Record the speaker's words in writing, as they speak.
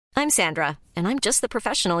I'm Sandra, and I'm just the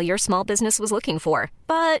professional your small business was looking for.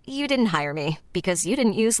 But you didn't hire me because you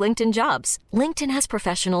didn't use LinkedIn Jobs. LinkedIn has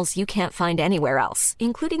professionals you can't find anywhere else,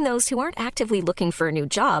 including those who aren't actively looking for a new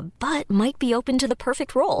job, but might be open to the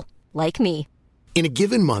perfect role, like me. In a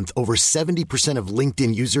given month, over 70% of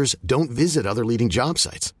LinkedIn users don't visit other leading job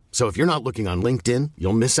sites. So if you're not looking on LinkedIn,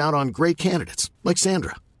 you'll miss out on great candidates like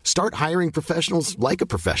Sandra. Start hiring professionals like a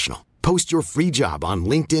professional. Post your free job on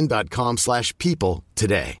linkedin.com/people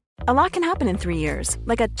today. A lot can happen in 3 years,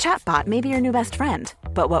 like a chatbot may be your new best friend.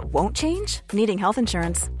 But what won't change? Needing health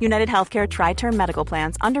insurance. United Healthcare Tri-Term Medical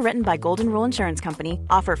Plans, underwritten by Golden Rule Insurance Company,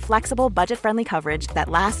 offer flexible, budget-friendly coverage that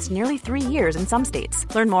lasts nearly 3 years in some states.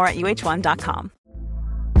 Learn more at uh1.com.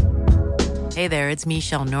 Hey there, it's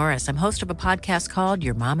Michelle Norris. I'm host of a podcast called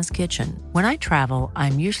Your Mama's Kitchen. When I travel,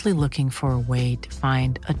 I'm usually looking for a way to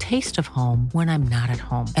find a taste of home when I'm not at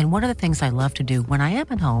home. And one of the things I love to do when I am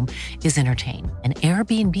at home is entertain. And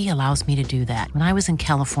Airbnb allows me to do that. When I was in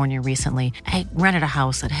California recently, I rented a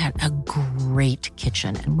house that had a great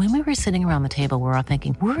kitchen. And when we were sitting around the table, we were all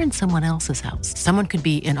thinking, we're in someone else's house. Someone could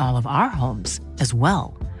be in all of our homes as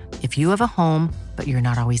well. If you have a home, but you're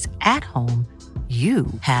not always at home, you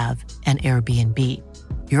have an Airbnb.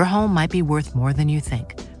 Your home might be worth more than you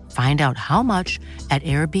think. Find out how much at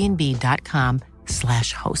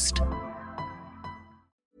airbnb.com/host.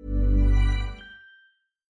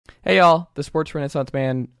 Hey y'all, the Sports Renaissance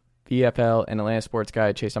Man, VFL, and Atlanta Sports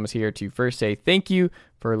Guy, Chase Thomas here to first say thank you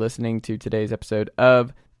for listening to today's episode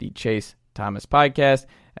of the Chase Thomas Podcast.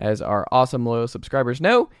 As our awesome loyal subscribers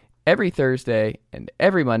know, every Thursday and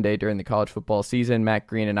every Monday during the college football season, Matt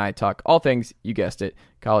Green and I talk all things, you guessed it,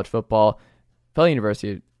 college football. Fellow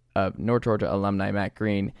University of North Georgia alumni Matt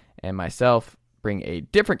Green and myself bring a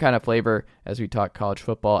different kind of flavor as we talk college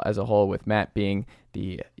football as a whole, with Matt being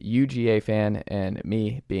the UGA fan and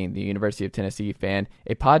me being the University of Tennessee fan,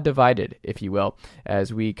 a pod divided, if you will,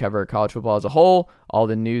 as we cover college football as a whole, all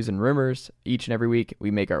the news and rumors. Each and every week,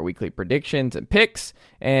 we make our weekly predictions and picks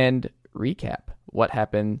and recap what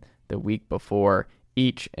happened the week before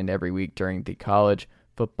each and every week during the college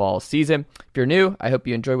football season. If you're new, I hope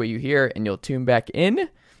you enjoy what you hear and you'll tune back in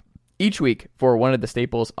each week for one of the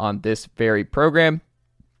staples on this very program.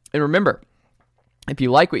 And remember, if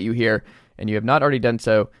you like what you hear and you have not already done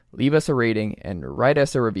so, leave us a rating and write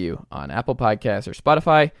us a review on Apple Podcasts or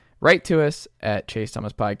Spotify. Write to us at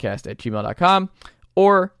chasethomaspodcast@gmail.com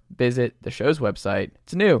or visit the show's website.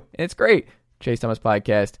 It's new and it's great.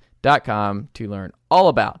 chasethomaspodcast.com to learn all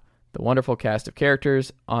about the wonderful cast of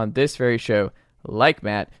characters on this very show, like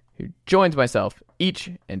Matt, who joins myself each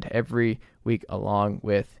and every week along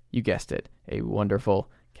with, you guessed it, a wonderful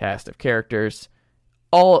cast of characters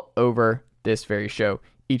all over this very show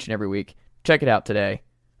each and every week. Check it out today.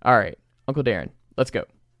 All right, Uncle Darren, let's go.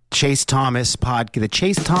 The Chase Thomas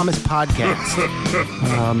podcast.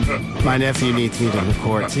 My nephew needs me to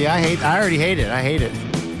record. See, I already hate it. I hate it.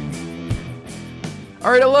 All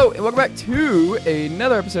right, hello, and welcome back to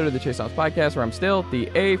another episode of the Chase Thomas Podcast, where I'm still the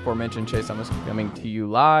aforementioned Chase Thomas, coming to you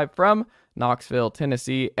live from Knoxville,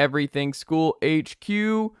 Tennessee, Everything School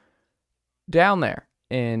HQ, down there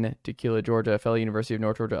in Tequila, Georgia. Fellow University of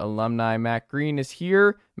North Georgia alumni Matt Green is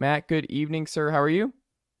here. Matt, good evening, sir. How are you?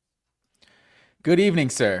 Good evening,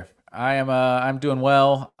 sir. I'm doing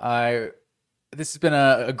well. This has been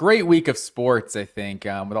a great week of sports, I think,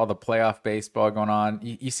 with all the playoff baseball going on.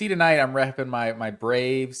 You see tonight I'm repping my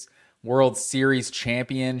Braves World Series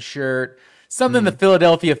champion shirt. Something the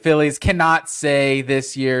Philadelphia Phillies cannot say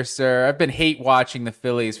this year, sir. I've been hate watching the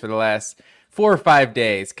Phillies for the last 4 or 5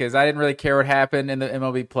 days because I didn't really care what happened in the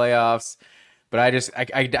MLB playoffs. But I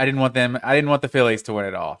didn't want them. I didn't want the Phillies to win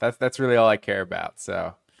it all. That's really all I care about.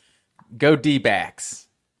 So go D-backs.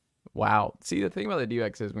 Wow. See, the thing about the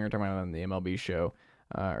D-backs is, we were talking about it on the MLB show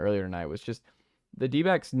earlier tonight, was just the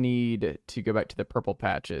D-backs need to go back to the purple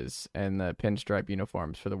patches and the pinstripe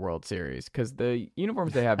uniforms for the World Series, because the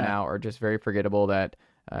uniforms they have now are just very forgettable. That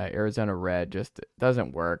Arizona red just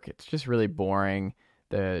doesn't work. It's just really boring.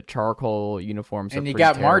 The charcoal uniforms and are you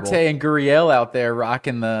got terrible. Marte and Gurriel out there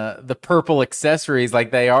rocking the purple accessories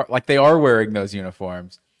like they are wearing those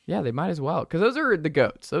uniforms. Yeah, they might as well, because those are the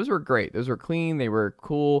GOATs. Those were great. Those were clean. They were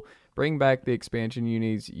cool. Bring back the expansion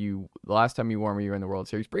unis. The last time you wore them, you were in the World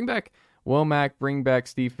Series. Bring back Womack. Bring back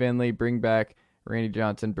Steve Finley. Bring back Randy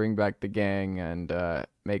Johnson. Bring back the gang, and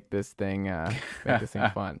make this thing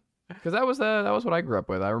fun. Because that was what I grew up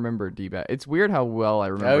with. I remember D-back. It's weird how well I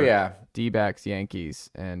remember D-backs Yankees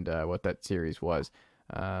and what that series was.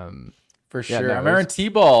 For sure. I remember in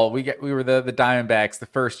T-ball, we were the Diamondbacks the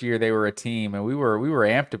first year they were a team, and we were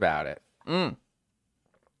amped about it.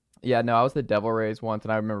 Yeah, no, I was the Devil Rays once,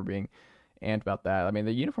 and I remember being amped about that. I mean,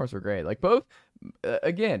 the uniforms were great. Like both,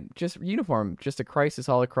 again, just uniform, just a crisis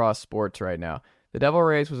all across sports right now. The Devil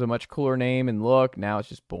Rays was a much cooler name and look. Now it's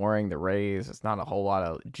just boring. The Rays, it's not a whole lot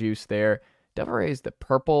of juice there. Devil Rays, the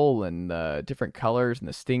purple and the different colors, and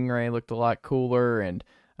the Stingray looked a lot cooler, and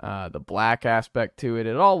the black aspect to it.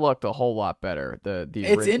 It all looked a whole lot better. It's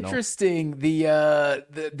original. Interesting.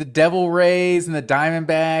 The Devil Rays and the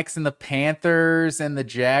Diamondbacks and the Panthers and the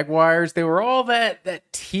Jaguars, they were all that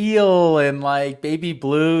teal and like baby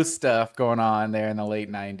blue stuff going on there in the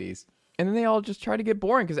late 90s. And then they all just try to get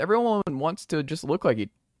boring because everyone wants to just look like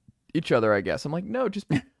each other, I guess. I'm like, no, just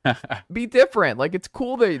be different. Like, it's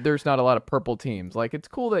cool that there's not a lot of purple teams. Like, it's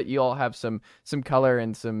cool that you all have some color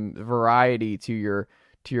and some variety to your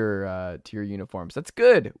uniforms. That's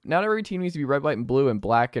good. Not every team needs to be red, white, and blue, and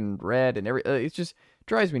black and red, and it just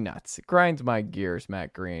drives me nuts. It grinds my gears,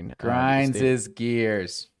 Matt Green. Grinds his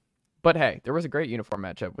gears. But hey, there was a great uniform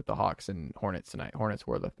matchup with the Hawks and Hornets tonight. Hornets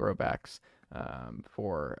wore the throwbacks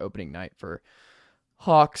for opening night for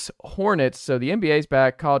Hawks Hornets. So the NBA's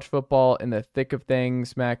back, college football in the thick of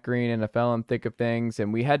things, Matt Green, NFL in thick of things,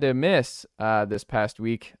 and we had to miss this past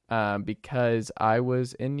week because I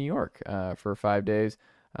was in New York for 5 days.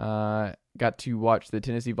 Got to watch the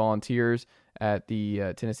Tennessee Volunteers at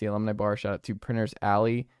the Tennessee Alumni Bar. Shout out to Printers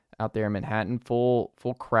Alley out there in Manhattan. Full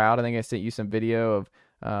crowd. I think I sent you some video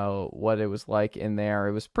of what it was like in there.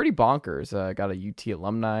 It was pretty bonkers. Got a UT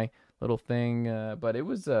alumni little thing, but it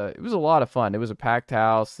was a lot of fun. It was a packed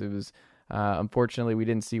house. It was unfortunately we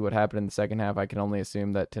didn't see what happened in the second half. I can only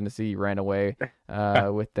assume that Tennessee ran away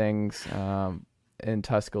with things in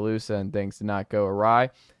Tuscaloosa and things did not go awry.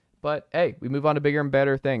 But hey, we move on to bigger and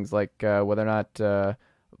better things like whether or not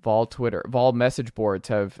Vol message boards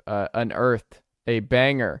have unearthed a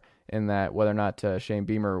banger in that whether or not Shane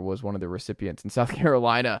Beamer was one of the recipients in South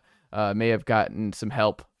Carolina, may have gotten some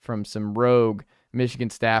help from some rogue Michigan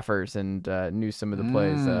staffers and knew some of the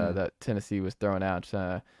plays that Tennessee was throwing out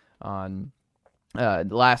on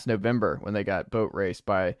last November when they got boat raced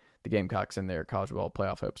by the Gamecocks and their college football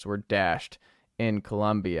playoff hopes were dashed in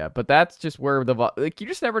Columbia. But that's just where you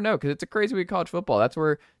just never know because it's a crazy week of college football. That's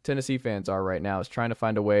where Tennessee fans are right now, is trying to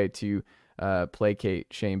find a way to placate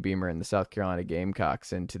Shane Beamer and the South Carolina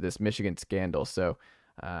Gamecocks into this Michigan scandal. So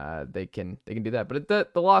they can do that. But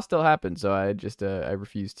the loss still happens. So I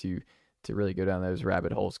refuse to really go down those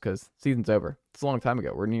rabbit holes because season's over. It's a long time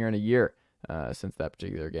ago. We're nearing a year since that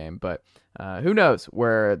particular game. But who knows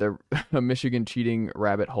where the Michigan cheating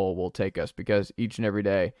rabbit hole will take us, because each and every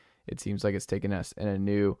day it seems like it's taking us in a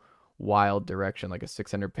new wild direction, like a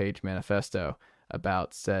 600-page manifesto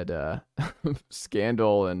about said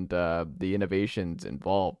scandal and the innovations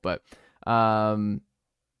involved. But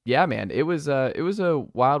yeah, man, it was a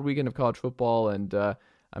wild weekend of college football, and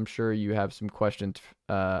I'm sure you have some questions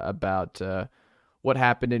about what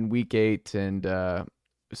happened in Week 8 and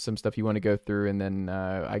some stuff you want to go through, and then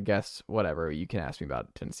I guess whatever you can ask me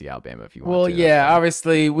about Tennessee, Alabama if you want. Well, to. Yeah,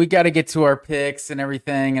 obviously we got to get to our picks and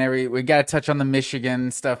everything, and we got to touch on the Michigan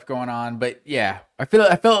stuff going on. But yeah, I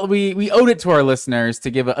felt we owed it to our listeners to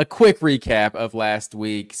give a quick recap of last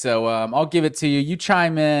week. So I'll give it to you. You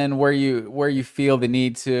chime in where you feel the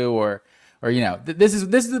need to, or this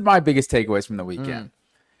is my biggest takeaways from the weekend.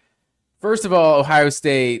 First of all, Ohio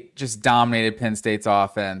State just dominated Penn State's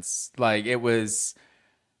offense. Like, it was,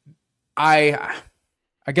 I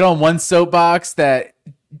get on one soapbox that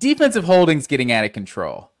defensive holding's getting out of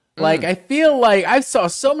control. Like, I feel like I saw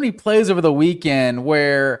so many plays over the weekend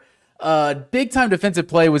where big time defensive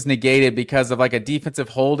play was negated because of like a defensive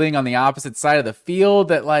holding on the opposite side of the field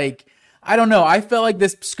that, like, I don't know. I felt like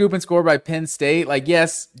this scoop and score by Penn State, like,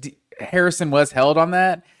 yes, Harrison was held on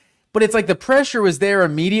that, but it's like the pressure was there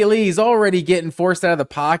immediately. He's already getting forced out of the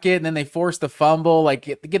pocket, and then they force the fumble, like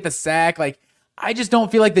get the sack. Like, I just don't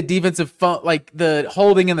feel like the defensive like the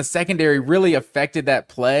holding in the secondary really affected that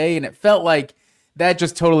play, and it felt like that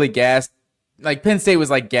just totally gassed. Like, Penn State was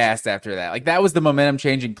like gassed after that. Like, that was the momentum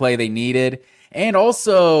changing play they needed, and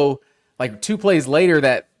also like 2 plays later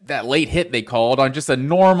that late hit they called on just a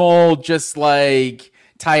normal, just like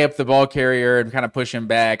tie up the ball carrier and kind of push him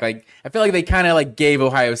back. Like, I feel like they kind of like gave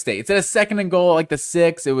Ohio State, instead of 2nd and goal at like the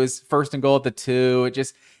 6, it was 1st and goal at the 2. It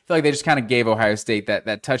just, I feel like they just kind of gave Ohio State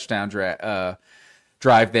that touchdown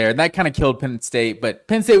drive there, and that kind of killed Penn State. But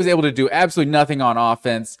Penn State was able to do absolutely nothing on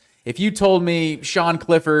offense. If you told me Sean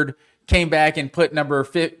Clifford came back and put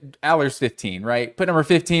Aller's 15, right? Put number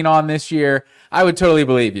 15 on this year, I would totally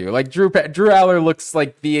believe you. Like, Drew Aller looks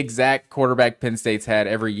like the exact quarterback Penn State's had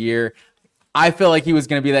every year. I feel like he was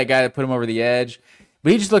going to be that guy that put him over the edge,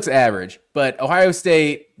 but he just looks average. But Ohio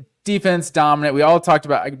State defense dominant. I talked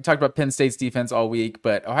about Penn State's defense all week,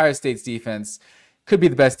 but Ohio State's defense could be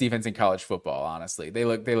the best defense in college football. Honestly, they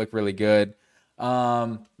look really good.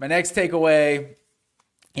 My next takeaway,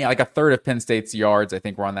 like a third of Penn State's yards, I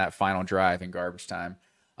think, were on that final drive in garbage time.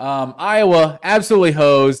 Iowa absolutely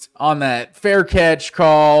hosed on that fair catch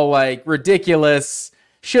call, like ridiculous.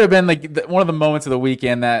 Should have been like one of the moments of the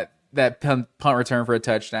weekend, that punt return for a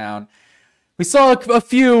touchdown. We saw a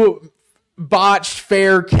few botched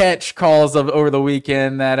fair catch calls over the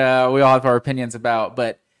weekend that we all have our opinions about,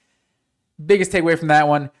 but biggest takeaway from that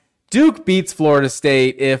one, Duke beats Florida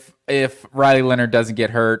State if Riley Leonard doesn't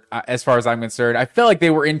get hurt. As far as I'm concerned, I felt like they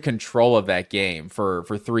were in control of that game for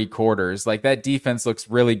 3 quarters. Like, that defense looks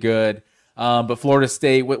really good. But Florida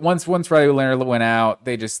State, once Riley Leonard went out,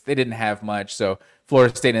 they didn't have much. So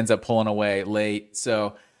Florida State ends up pulling away late.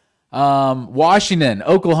 So Washington,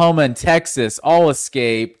 Oklahoma, and Texas all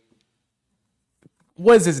escape.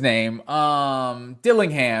 What's his name?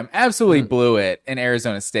 Dillingham absolutely blew it in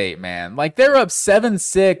Arizona State, man. Like, they're up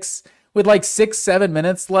 7-6 with like 6-7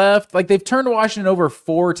 minutes left. Like, they've turned Washington over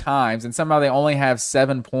 4 times, and somehow they only have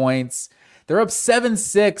 7 points. They're up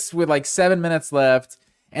 7-6 with like 7 minutes left.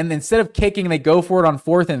 And instead of kicking, they go for it on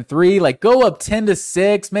 4th and 3. Like, go up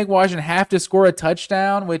 10-6, make Washington have to score a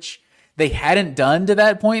touchdown, which they hadn't done to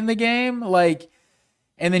that point in the game. Like,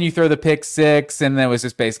 and then you throw the pick 6, and then it was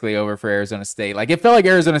just basically over for Arizona State. Like, it felt like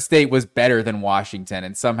Arizona State was better than Washington,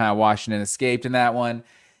 and somehow Washington escaped in that one. And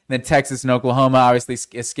then Texas and Oklahoma obviously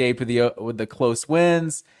escaped with the close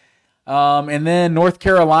wins. And then North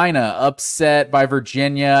Carolina upset by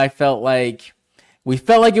Virginia. We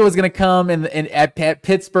felt like it was going to come at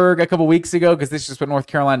Pittsburgh a couple weeks ago, because this is just what North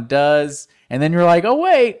Carolina does. And then you're like, oh,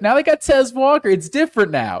 wait, now they got Tez Walker. It's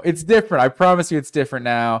different now. It's different. I promise you it's different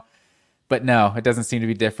now. But no, it doesn't seem to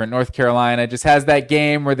be different. North Carolina just has that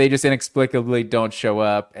game where they just inexplicably don't show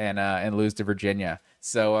up and lose to Virginia.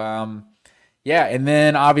 So, yeah. And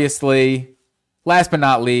then obviously, last but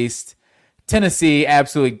not least, Tennessee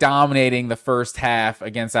absolutely dominating the first half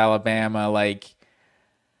against Alabama. Like,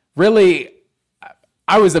 really,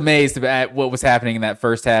 I was amazed at what was happening in that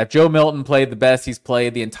first half. Joe Milton played the best he's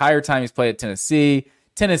played the entire time he's played at Tennessee.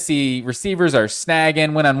 Tennessee receivers are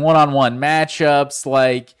snagging, went on one-on-one matchups.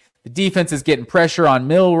 Like, the defense is getting pressure on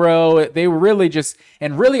Milroe. They were really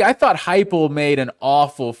I thought Heupel made an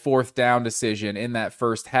awful 4th down decision in that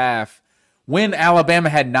first half when Alabama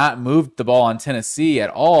had not moved the ball on Tennessee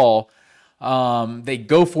at all. They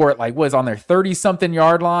go for it was on their 30-something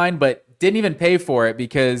yard line, but didn't even pay for it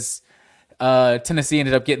because Tennessee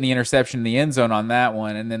ended up getting the interception in the end zone on that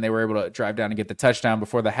one, and then they were able to drive down and get the touchdown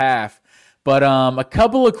before the half. But a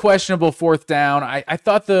couple of questionable 4th down. I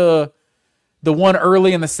thought the one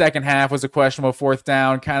early in the second half was a questionable 4th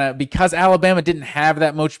down, kind of because Alabama didn't have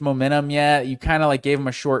that much momentum yet. You kind of like gave them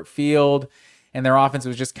a short field, and their offense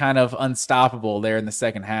was just kind of unstoppable there in the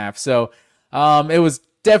second half. So it was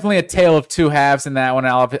definitely a tale of 2 halves in that one.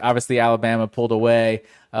 Obviously, Alabama pulled away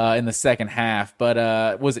in the second half,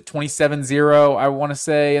 but was it 27-0? I want to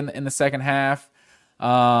say in the second half. It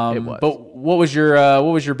was. But what was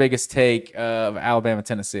your biggest take of Alabama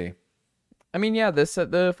Tennessee? I mean, yeah, the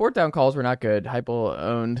 4th down calls were not good. Heupel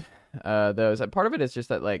owned those. Part of it is just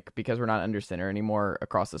that, like, because we're not under center anymore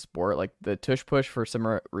across the sport, like, the tush push for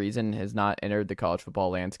some reason has not entered the college football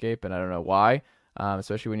landscape, and I don't know why,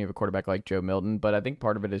 especially when you have a quarterback like Joe Milton. But I think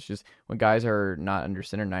part of it is just when guys are not under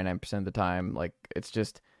center 99% of the time, like,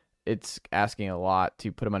 it's asking a lot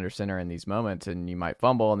to put them under center in these moments, and you might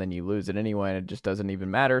fumble, and then you lose it anyway, and it just doesn't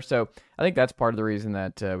even matter. So I think that's part of the reason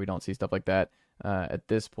that we don't see stuff like that at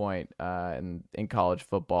this point in college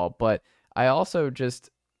football. But I also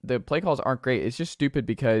the play calls aren't great. It's just stupid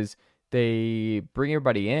because they bring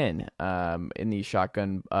everybody in these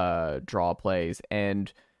shotgun draw plays.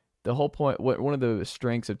 And the whole point, one of the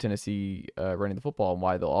strengths of Tennessee running the football and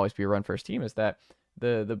why they'll always be a run first team is that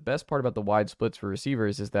the best part about the wide splits for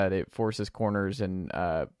receivers is that it forces corners and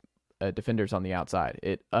defenders on the outside.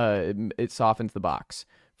 It softens the box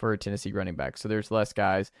for Tennessee running back. So there's less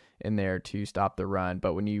guys in there to stop the run.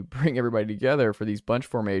 But when you bring everybody together for these bunch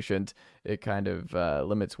formations, it kind of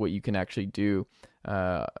limits what you can actually do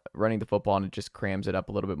running the football, and it just crams it up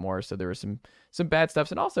a little bit more. So there was some bad stuff.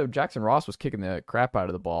 And also Jackson Ross was kicking the crap out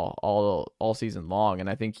of the ball all season long. And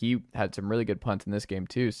I think he had some really good punts in this game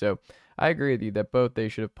too. So I agree with you that they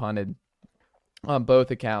should have punted on both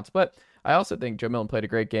accounts. But I also think Joe Milton played a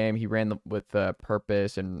great game. He ran with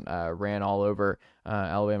purpose and ran all over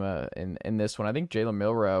Alabama in this one. I think Jalen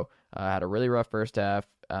Milroe had a really rough first half.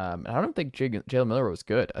 I don't think Jalen Milroe was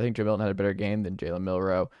good. I think Joe Milton had a better game than Jalen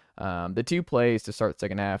Milroe. The 2 plays to start the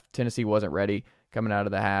second half, Tennessee wasn't ready coming out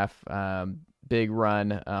of the half. big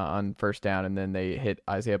run on first down, and then they hit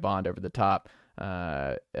Isaiah Bond over the top,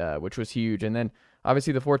 which was huge. And then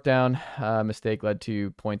obviously the fourth down mistake led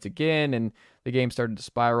to points again, and the game started to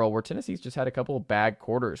spiral where Tennessee's just had a couple of bad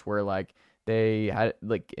quarters where like they had,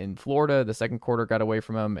 like in Florida, the second quarter got away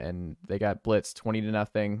from them and they got blitzed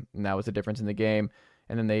 20-0, and that was the difference in the game.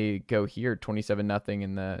 And then they go here 27-0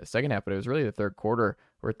 in the second half, but it was really the third quarter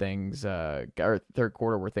where things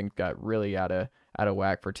got really out of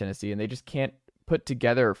whack for Tennessee, and they just can't put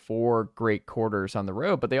together 4 great quarters on the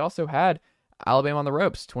road. But they also had Alabama on the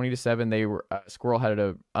ropes, 20-7. They were Squirrel had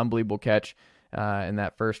an unbelievable catch in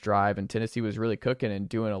that first drive, and Tennessee was really cooking and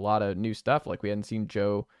doing a lot of new stuff. Like we hadn't seen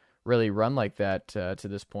Joe really run like that to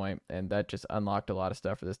this point, and that just unlocked a lot of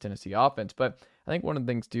stuff for this Tennessee offense. But I think one of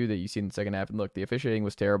the things too that you see in the second half, and look, the officiating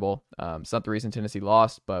was terrible. It's not the reason Tennessee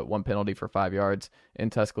lost, but one penalty for 5 yards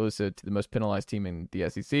in Tuscaloosa to the most penalized team in the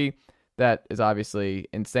SEC. That is obviously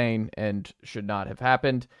insane and should not have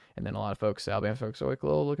happened. And then a lot of folks, Alabama folks, are like,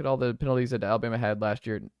 "Oh, look at all the penalties that Alabama had last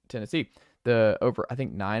year at Tennessee." I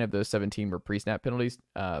think 9 of those 17 were pre-snap penalties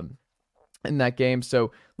in that game. So a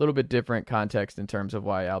little bit different context in terms of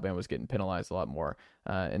why Alabama was getting penalized a lot more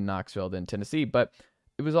in Knoxville than Tennessee. But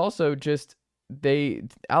it was also just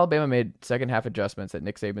Alabama made second half adjustments that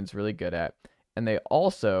Nick Saban's really good at. And they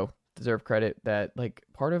also deserve credit that like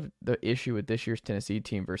part of the issue with this year's Tennessee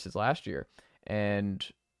team versus last year, and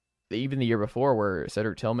even the year before, where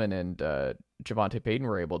Cedric Tillman and Javonte Payton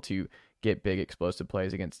were able to get big explosive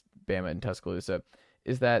plays against Bama and Tuscaloosa,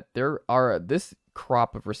 is that this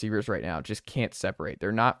crop of receivers right now just can't separate.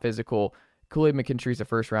 They're not physical. Kool-Aid McKinstry's a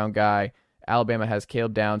first-round guy. Alabama has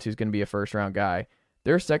Caleb Downs, who's going to be a first-round guy.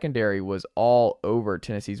 Their secondary was all over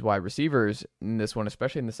Tennessee's wide receivers in this one,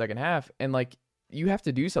 especially in the second half. And like, you have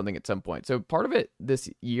to do something at some point. So part of it this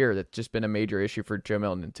year that's just been a major issue for Joe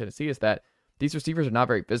Milton in Tennessee is that these receivers are not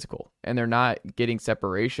very physical and they're not getting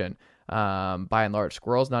separation. By and large,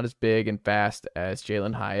 Squirrel's not as big and fast as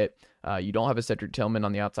Jalen Hyatt. You don't have a Cedric Tillman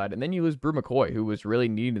on the outside. And then you lose Brew McCoy, who was really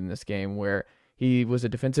needed in this game, where he was a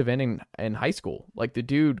defensive end in high school. Like, the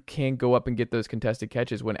dude can go up and get those contested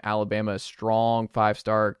catches when Alabama's strong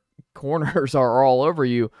 5-star corners are all over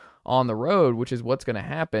you on the road, which is what's going to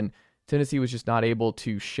happen. Tennessee was just not able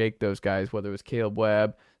to shake those guys, whether it was Caleb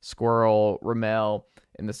Webb, Squirrel, Ramel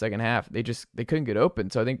in the second half. They couldn't get open.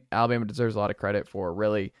 So I think Alabama deserves a lot of credit for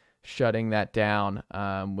really shutting that down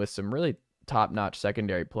with some really top-notch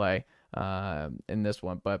secondary play in this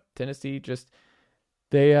one. But Tennessee just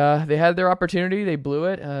they had their opportunity. They blew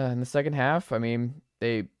it in the second half. I mean,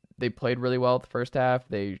 they played really well at the first half.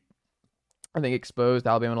 I think exposed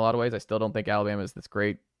Alabama in a lot of ways. I still don't think Alabama is this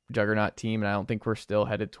great juggernaut team, and I don't think we're still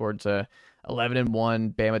headed towards a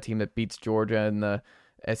 11-1 Bama team that beats Georgia in the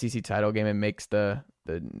SEC title game and makes the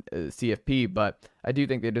CFP. But I do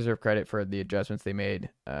think they deserve credit for the adjustments they made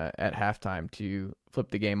at halftime to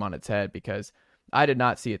flip the game on its head, because I did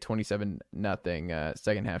not see a 27-0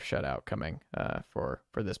 second half shutout coming for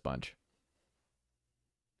this bunch.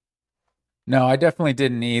 No, I definitely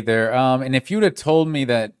didn't either. And if you'd have told me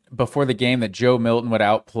that before the game that Joe Milton would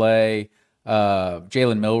outplay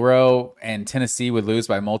Jalen Milroe and Tennessee would lose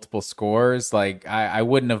by multiple scores, like I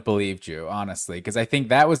wouldn't have believed you, honestly, because I think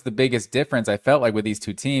that was the biggest difference I felt like with these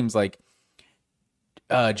two teams. Like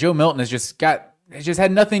Joe Milton has just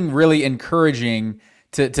had nothing really encouraging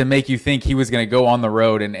to make you think he was going to go on the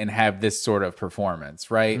road and have this sort of performance,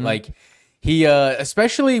 right? Mm-hmm. Like he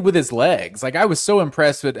especially with his legs. Like I was so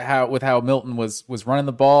impressed with how Milton was running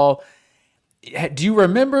the ball. Do you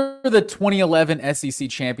remember the 2011 SEC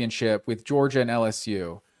championship with Georgia and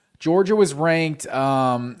LSU? Georgia was ranked,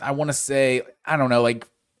 I want to say, I don't know, like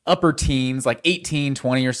upper teens, like 18,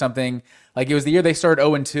 20 or something. Like it was the year they started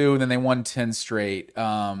 0-2 and then they won 10 straight.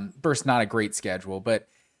 First, not a great schedule, but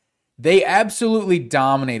they absolutely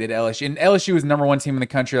dominated LSU. And LSU was the number 1 team in the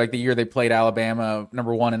country, like the year they played Alabama,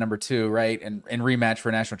 number 1 and number 2, right? And rematch for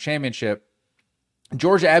a national championship.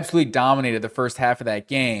 Georgia absolutely dominated the first half of that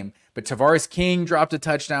game, but Tavares King dropped a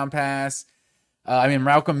touchdown pass.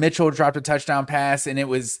 Malcolm Mitchell dropped a touchdown pass, and it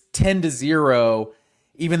was 10-0,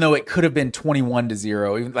 even though it could have been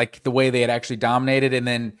 21-0, even like the way they had actually dominated. And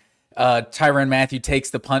then Tyrann Mathieu takes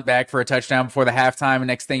the punt back for a touchdown before the halftime, and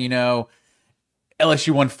next thing you know,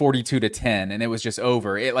 LSU won 42-10, and it was just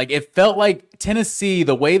over. It felt like Tennessee,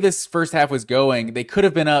 the way this first half was going, they could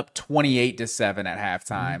have been up 28-7 at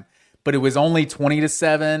halftime, but it was only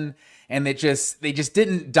 20-7, and they just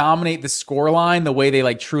didn't dominate the scoreline the way they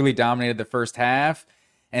like truly dominated the first half.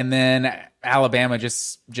 And then Alabama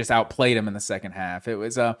just outplayed them in the second half. It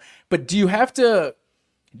was but do you have to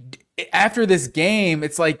after this game,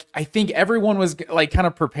 it's like I think everyone was like kind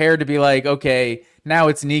of prepared to be like, okay, now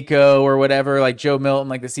it's Nico or whatever, like Joe Milton,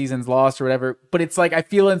 like the season's lost or whatever. But it's like I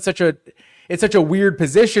feel it's such a weird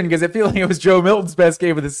position because I feel like it was Joe Milton's best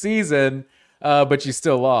game of the season, but you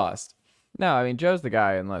still lost. No, I mean, Joe's the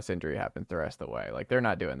guy unless injury happens the rest of the way. Like, they're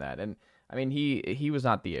not doing that. And, I mean, he was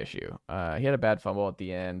not the issue. He had a bad fumble at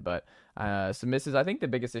the end, but some misses. I think the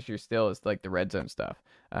biggest issue still is, like, the red zone stuff.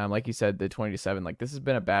 Like you said, the 20-7, like, this has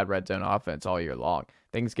been a bad red zone offense all year long.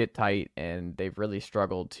 Things get tight, and they've really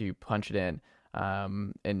struggled to punch it in.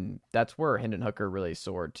 And that's where Hendon Hooker really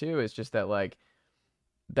soared, too. It's just that, like,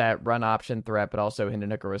 that run option threat, but also Hendon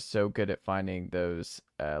Hooker was so good at finding those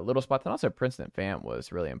little spots. And also Princeton Fant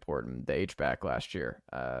was really important, the H-back last year,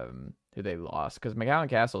 who they lost. Because McGowan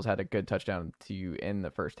Castles had a good touchdown to end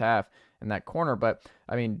the first half in that corner. But,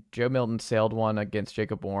 I mean, Joe Milton sailed one against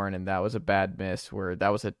Jacob Warren, and that was a bad miss where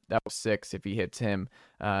that was 6 if he hits him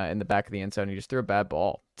in the back of the end zone. He just threw a bad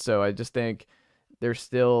ball. So I just think there's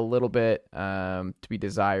still a little bit to be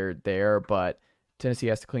desired there, but Tennessee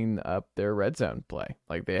has to clean up their red zone play.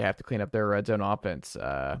 Like, they have to clean up their red zone offense.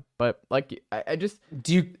 But like, I just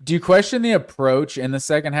do you question the approach in the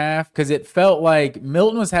second half? Because it felt like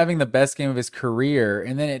Milton was having the best game of his career,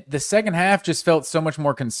 and then the second half just felt so much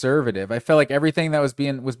more conservative. I felt like everything that was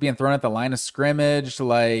being thrown at the line of scrimmage.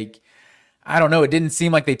 Like, I don't know, it didn't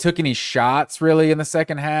seem like they took any shots really in the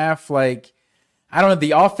second half. Like, I don't know,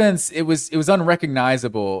 the offense it was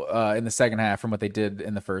unrecognizable in the second half from what they did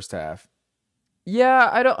in the first half.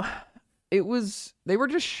 Yeah, they were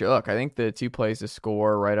just shook. I think the 2 plays to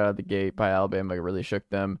score right out of the gate by Alabama really shook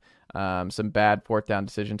them. Some bad fourth down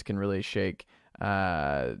decisions can really shake,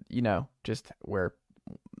 just the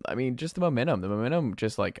momentum. The momentum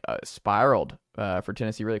just like spiraled for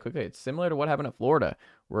Tennessee really quickly. It's similar to what happened at Florida,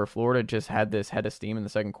 where Florida just had this head of steam in the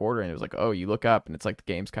second quarter, and it was like, oh, you look up, and it's like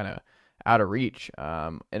the game's kind of out of reach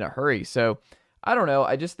in a hurry. So I don't know.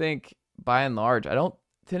 I just think by and large,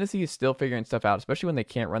 Tennessee is still figuring stuff out, especially when they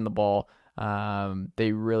can't run the ball.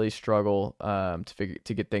 They really struggle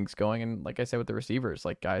to get things going. And like I said with the receivers,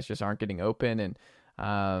 like guys just aren't getting open.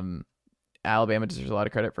 And Alabama deserves a lot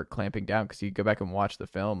of credit for clamping down because you go back and watch the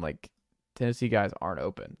film, like Tennessee guys aren't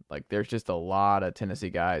open. Like there's just a lot of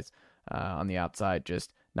Tennessee guys on the outside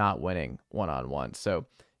just not winning one-on-one. So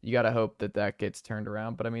you got to hope that gets turned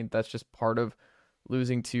around. But I mean, that's just part of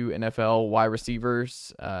losing to NFL wide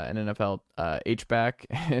receivers, an NFL H-back,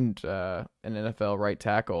 and an NFL right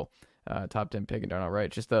tackle, top 10 pick and Darnell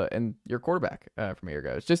Wright. And your quarterback from a year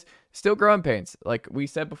ago. It's just still growing pains. Like we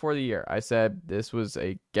said before the year, I said this was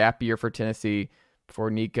a gap year for Tennessee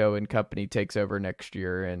before Nico and company takes over next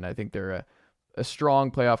year. And I think they're a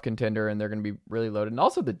strong playoff contender, and they're going to be really loaded. And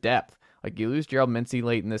also the depth. Like you lose Gerald Mincey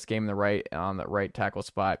late in this game on the right tackle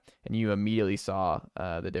spot, and you immediately saw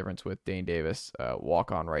the difference with Dane Davis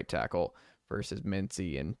walk on right tackle versus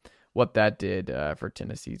Mincey and what that did for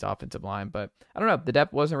Tennessee's offensive line. But I don't know, the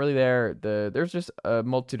depth wasn't really there. There's just a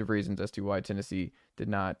multitude of reasons as to why Tennessee did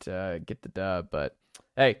not get the dub. But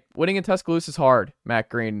hey, winning in Tuscaloosa is hard, Matt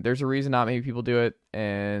Green. There's a reason not many people do it,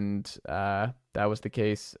 and that was the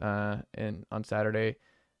case on Saturday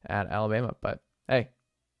at Alabama. But hey.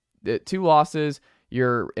 2 losses,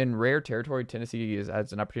 you're in rare territory. Tennessee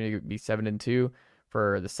has an opportunity to be 7-2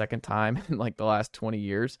 for the second time in like the last 20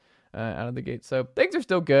 years out of the gate. So things are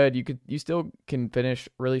still good. You still can finish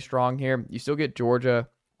really strong here. You still get Georgia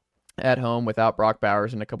at home without Brock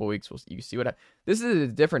Bowers in a couple weeks. You see this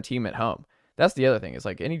is a different team at home. That's the other thing. It's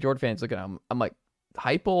like any Georgia fans looking at them, I'm like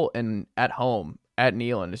Heupel and at home at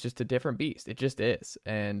Neyland is just a different beast. It just is.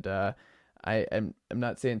 And I'm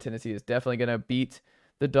not saying Tennessee is definitely going to beat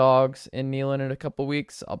the Dogs in Neyland in a couple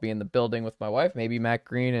weeks. I'll be in the building with my wife. Maybe Matt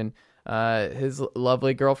Green and his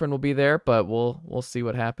lovely girlfriend will be there, but we'll see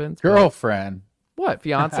what happens. Girlfriend? What?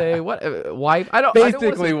 Fiance? What? Wife?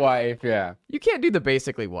 Basically wife. Yeah. You can't do the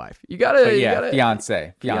basically wife. You gotta.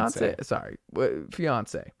 Fiance. Sorry,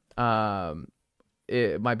 fiance.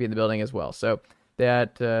 It might be in the building as well. So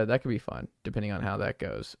that could be fun depending on how that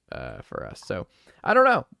goes for us. So I don't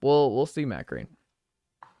know. We'll see, Matt Green.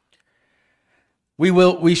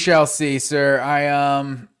 We shall see,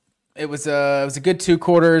 sir. It was a good 2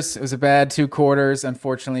 quarters. It was a bad 2 quarters,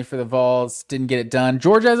 unfortunately for the Vols. Didn't get it done.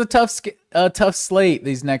 Georgia has a tough slate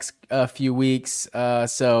these next few weeks,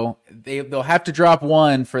 so they'll have to drop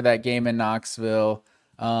one for that game in Knoxville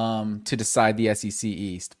to decide the SEC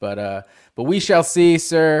East. But we shall see,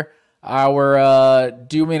 sir. Do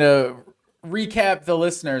you mean to recap the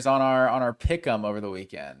listeners on our pick'em over the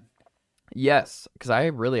weekend? Yes, because I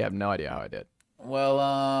really have no idea how I did. Well,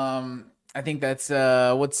 I think that's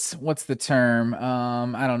what's the term?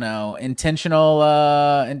 I don't know. Intentional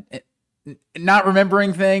not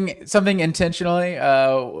remembering something intentionally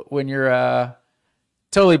when you're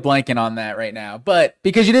totally blanking on that right now. But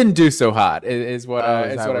because you didn't do so hot is what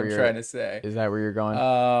I'm trying to say. Is that where you're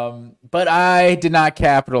going? But I did not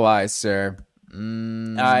capitalize, sir.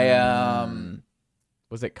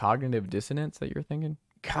 Was it cognitive dissonance that you're thinking?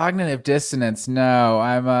 Cognitive dissonance? No,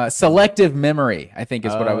 I'm selective memory, I think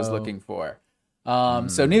is what I was looking for.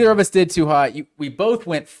 So neither of us did too hot. We both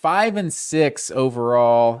went 5-6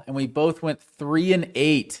 overall, and we both went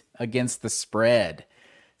 3-8 against the spread.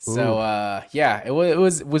 So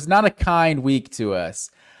it was not a kind week to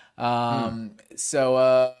us.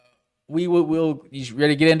 So we'll you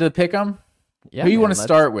ready to get into the pick'em? Yeah. Who you want to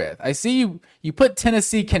start with? I see you put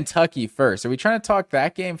Tennessee, Kentucky first. Are we trying to talk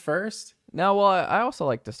that game first? No, well, I also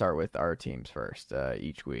like to start with our teams first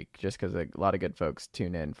each week, just because a lot of good folks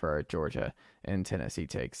tune in for our Georgia and Tennessee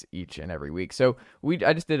takes each and every week. So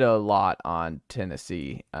I just did a lot on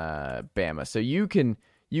Tennessee, Bama. So you can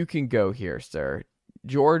go here, sir.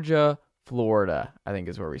 Georgia, Florida, I think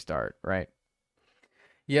is where we start, right?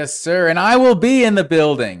 Yes, sir. And I will be in the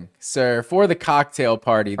building, sir, for the cocktail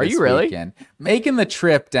party this weekend. Making the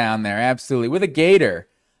trip down there, absolutely, with a gator.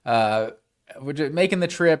 We're just making the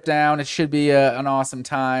trip down. It should be an awesome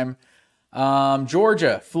time.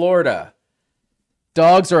 Georgia, Florida.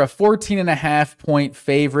 Dogs are a 14.5-point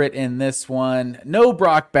favorite in this one. No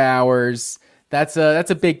Brock Bowers. That's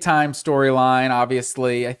a big time storyline.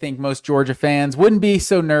 Obviously, I think most Georgia fans wouldn't be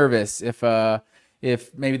so nervous if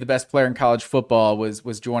maybe the best player in college football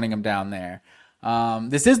was joining him down there.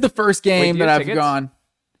 This is the first game that I've gone.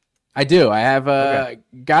 I do. I have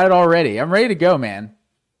got it already. I'm ready to go, man.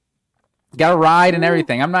 Got a ride and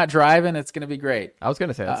everything. I'm not driving. It's going to be great. I was going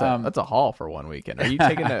to say, that's a haul for one weekend. Are you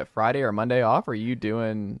taking a Friday or Monday off, or are you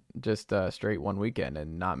doing just straight one weekend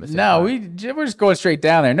and not missing No, time? we're just going straight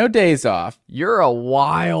down there. No days off. You're a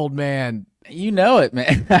wild man. You know it,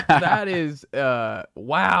 man. That is,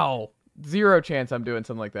 wow. Zero chance I'm doing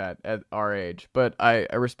something like that at our age, but I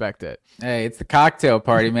respect it. Hey, it's the cocktail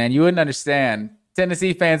party, man. You wouldn't understand.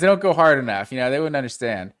 Tennessee fans, they don't go hard enough. They wouldn't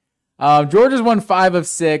understand. Georgia's won 5 of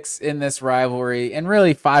 6 in this rivalry, and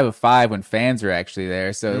really 5 of 5 when fans are actually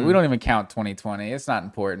there. So we don't even count 2020. It's not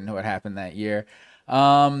important what happened that year.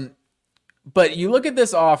 But you look at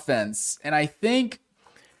this offense, and I think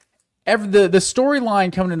the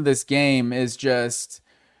storyline coming into this game is just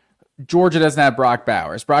Georgia doesn't have Brock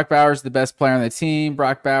Bowers. Brock Bowers is the best player on the team.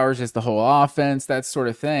 Brock Bowers is the whole offense, that sort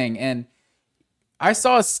of thing. And I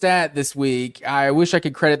saw a stat this week. I wish I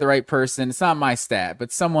could credit the right person. It's not my stat, but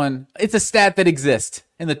it's a stat that exists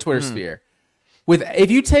in the Twitter sphere.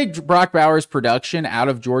 If you take Brock Bowers' production out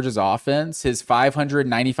of Georgia's offense, his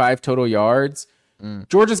 595 total yards,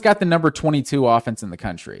 Georgia's got the number 22 offense in the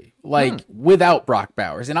country, without Brock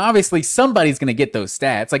Bowers. And obviously somebody's going to get those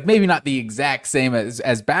stats, maybe not the exact same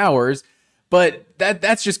as Bowers, but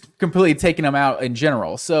that's just completely taking them out in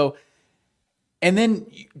general. So, and then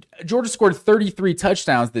Georgia scored 33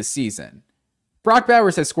 touchdowns this season. Brock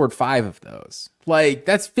Bowers has scored 5 of those.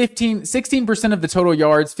 That's 16% of the total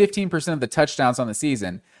yards, 15% of the touchdowns on the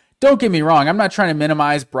season. Don't get me wrong. I'm not trying to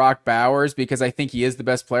minimize Brock Bowers because I think he is the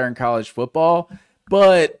best player in college football,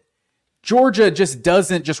 but Georgia just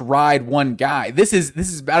doesn't just ride one guy. This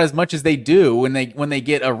is about as much as they do when they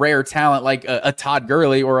get a rare talent like a Todd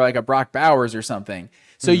Gurley or like a Brock Bowers or something.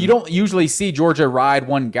 So you don't usually see Georgia ride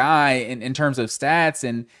one guy in terms of stats,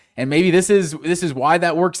 and maybe this is why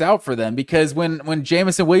that works out for them, because when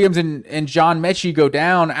Jamison Williams and John Mechie go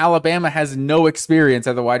down, Alabama has no experience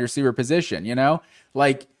at the wide receiver position.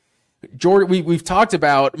 Georgia, we've talked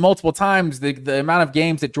about multiple times the amount of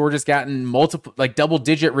games that Georgia's gotten multiple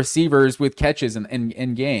double-digit receivers with catches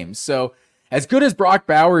in games. So as good as Brock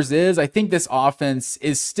Bowers is, I think this offense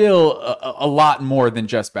is still a lot more than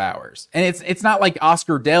just Bowers. And it's not like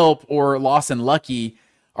Oscar Delp or Lawson Lucky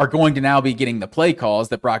are going to now be getting the play calls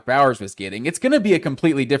that Brock Bowers was getting. It's going to be a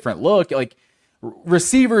completely different look.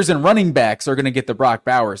 Receivers and running backs are going to get the Brock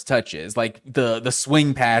Bowers touches, like the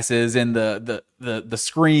swing passes and the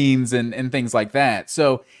screens and things like that.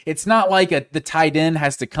 So it's not like the tight end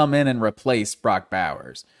has to come in and replace Brock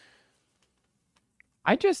Bowers.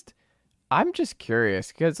 I'm just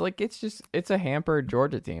curious because it's a hampered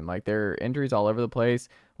Georgia team. There are injuries all over the place.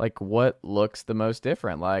 What looks the most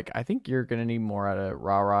different? I think you're going to need more out of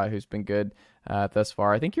Ra, who's been good thus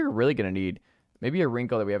far. I think you're really going to need maybe a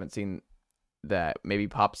wrinkle that we haven't seen that maybe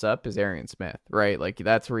pops up is Arian Smith, right?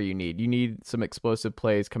 That's where you need some explosive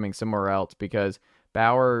plays coming somewhere else, because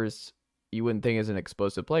Bowers you wouldn't think is an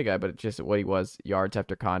explosive play guy, but it's just what he was, yards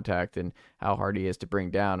after contact, and how hard he is to bring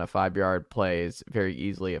down. A 5-yard play is very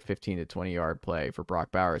easily a 15 to 20-yard play for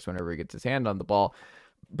Brock Bowers whenever he gets his hand on the ball.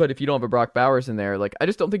 But if you don't have a Brock Bowers in there, like, I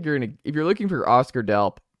just don't think you're going to, if you're looking for Oscar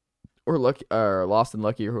Delp or Lost and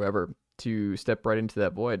Lucky or whoever to step right into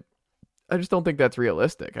that void, I just don't think that's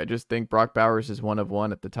realistic. I just think Brock Bowers is one of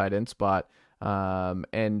one at the tight end spot.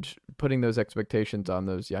 And putting those expectations on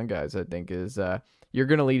those young guys, I think is, you're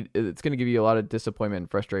going to lead. It's going to give you a lot of disappointment and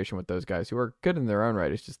frustration with those guys who are good in their own right.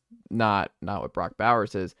 It's just not what Brock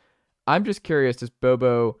Bowers is. I'm just curious, does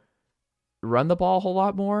Bobo run the ball a whole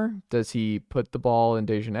lot more? Does he put the ball in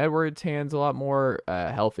Dejan Edwards' hands a lot more?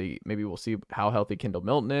 Healthy. Maybe we'll see how healthy Kendall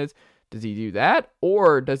Milton is. Does he do that?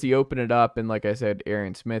 Or does he open it up and, like I said,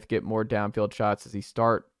 Aaron Smith get more downfield shots? Does he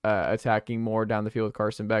start attacking more down the field with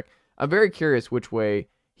Carson Beck? I'm very curious which way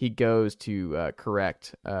he goes to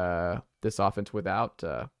correct this offense without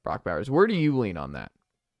Brock Bowers. Where do you lean on that?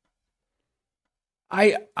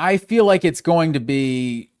 I feel like it's going to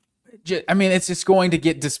be, it's just going to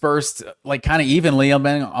get dispersed like kind of evenly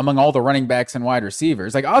among all the running backs and wide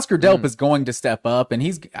receivers. Like Oscar Delp is going to step up,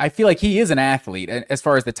 and I feel like he is an athlete as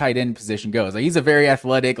far as the tight end position goes. Like he's a very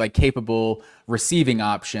athletic, like capable receiving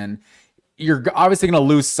option. You're obviously going to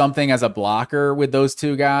lose something as a blocker with those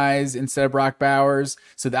two guys instead of Brock Bowers.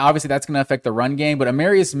 So obviously that's going to affect the run game, but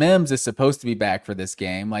Amarius Mims is supposed to be back for this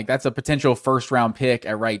game. Like that's a potential first round pick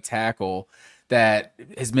at right tackle that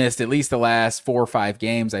has missed at least the last 4 or 5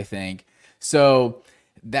 games, I think. So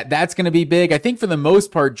that's going to be big. I think for the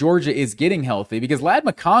most part, Georgia is getting healthy because Ladd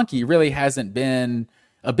McConkey really hasn't been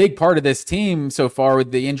a big part of this team so far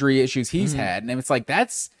with the injury issues he's had. And it's like,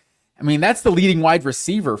 that's the leading wide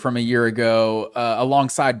receiver from a year ago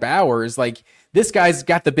alongside Bowers. Like this guy's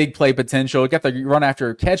got the big play potential, got the run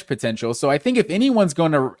after catch potential. So I think if anyone's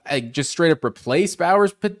going to just straight up replace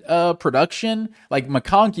Bowers' production, like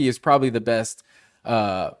McConkey is probably the best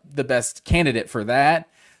candidate for that.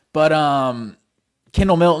 But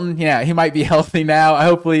Kendall Milton, he might be healthy now.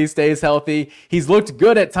 Hopefully he stays healthy. He's looked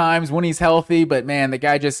good at times when he's healthy, but man, the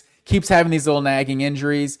guy just keeps having these little nagging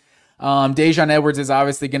injuries. Dejan Edwards is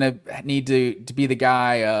obviously going to need to be the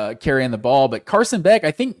guy carrying the ball, but Carson Beck,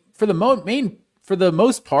 I think for the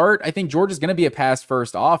most part, I think Georgia's going to be a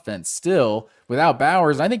pass-first offense still without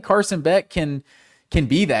Bowers. I think Carson Beck can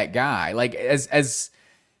be that guy. Like as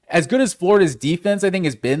good as Florida's defense, I think,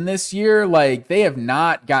 has been this year, like they have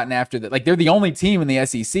not gotten after that. Like they're the only team in the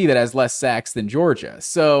SEC that has less sacks than Georgia.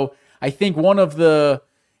 So I think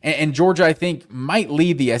and Georgia, I think, might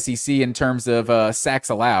lead the SEC in terms of sacks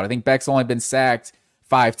allowed. I think Beck's only been sacked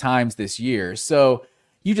 5 times this year. So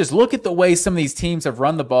you just look at the way some of these teams have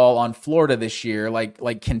run the ball on Florida this year.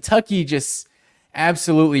 Like Kentucky just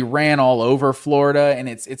absolutely ran all over Florida, and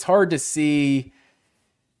it's hard to see.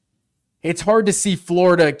 It's hard to see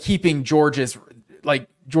Florida keeping Georgia's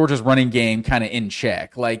running game kind of in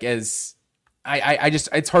check. Like it's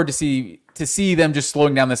hard to see them just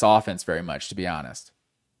slowing down this offense very much, to be honest.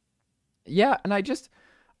 Yeah, and I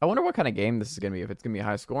wonder what kind of game this is going to be. If it's going to be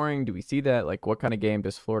high scoring, do we see that? Like, what kind of game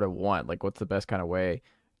does Florida want? Like, what's the best kind of way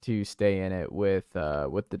to stay in it with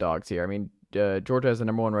the Dogs here? I mean, Georgia has the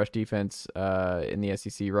number 1 rush defense in the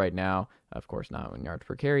SEC right now. Of course, not in yards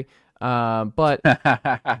per carry. But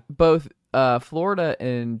both Florida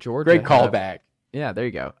and Georgia. Great callback. Yeah, there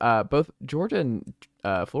you go. Both Georgia and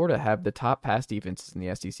Florida have the top pass defenses in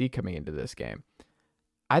the SEC coming into this game.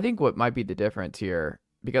 I think what might be the difference here,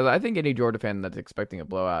 because I think any Georgia fan that's expecting a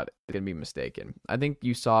blowout is going to be mistaken. I think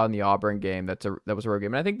you saw in the Auburn game that was a road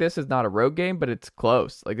game. And I think this is not a road game, but it's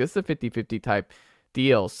close. Like this is a 50-50 type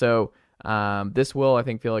deal. So this will, I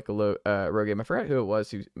think, feel like a road game. I forgot who it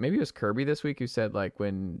was. Maybe it was Kirby this week who said like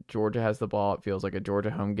when Georgia has the ball, it feels like a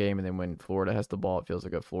Georgia home game, and then when Florida has the ball, it feels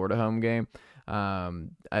like a Florida home game.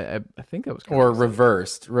 I think that was Kirby. Or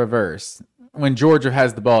reversed. When Georgia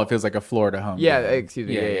has the ball, it feels like a Florida home game. Excuse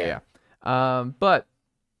me. Yeah. But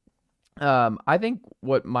I think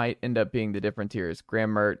what might end up being the difference here is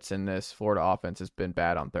Graham Mertz and this Florida offense has been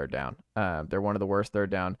bad on third down. They're one of the worst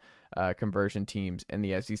third down conversion teams in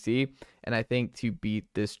the SEC. And I think to beat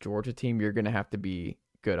this Georgia team, you're going to have to be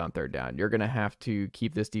good on third down. You're going to have to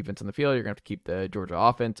keep this defense on the field. You're going to have to keep the Georgia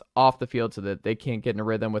offense off the field so that they can't get in a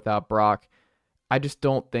rhythm without Brock. I just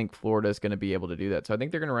don't think Florida is going to be able to do that. So I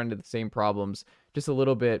think they're going to run into the same problems, just a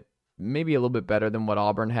little bit, maybe a little bit better than what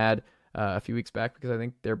Auburn had a few weeks back, because I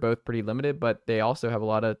think they're both pretty limited, but they also have a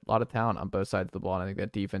lot of talent on both sides of the ball. And I think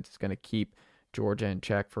that defense is going to keep Georgia in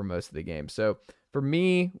check for most of the game. So for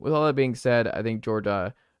me, with all that being said, I think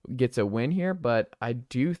Georgia gets a win here, but I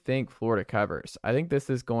do think Florida covers. I think this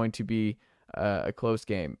is going to be a close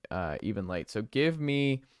game, even late. So give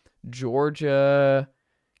me Georgia.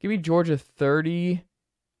 Give me Georgia 30,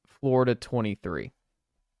 Florida 23.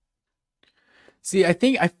 See, I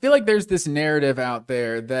feel like there's this narrative out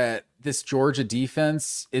there that this Georgia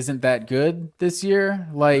defense isn't that good this year.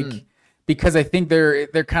 Because I think they're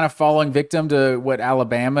kind of falling victim to what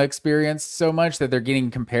Alabama experienced so much, that they're getting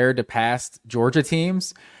compared to past Georgia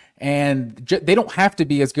teams. And they don't have to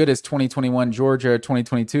be as good as 2021 Georgia,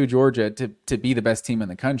 2022 Georgia to be the best team in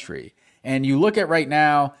the country. And you look at right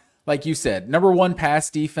now, like you said, number 1 pass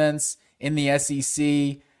defense in the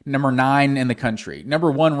SEC, number 9 in the country,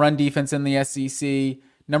 number 1 run defense in the SEC,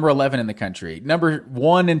 number 11 in the country, number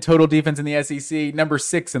 1 in total defense in the SEC, number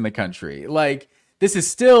 6 in the country. Like, this is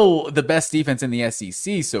still the best defense in the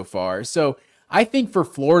SEC so far. So I think for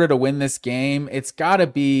Florida to win this game, it's got to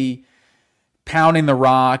be pounding the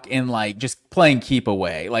rock and like just playing keep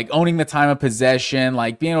away, like owning the time of possession,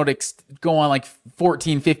 like being able to go on like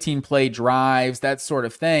 14, 15 play drives, that sort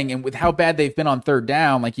of thing. And with how bad they've been on third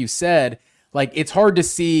down, like you said, like it's hard to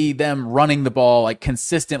see them running the ball like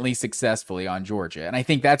consistently successfully on Georgia. And I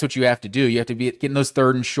think that's what you have to do. You have to be getting those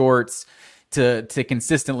third and shorts to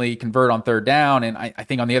consistently convert on third down. And I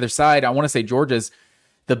think on the other side, I want to say Georgia's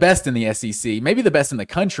the best in the SEC, maybe the best in the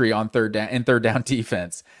country on third down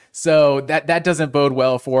defense. So that doesn't bode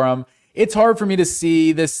well for them. It's hard for me to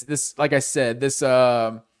see this like I said, this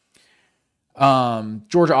Georgia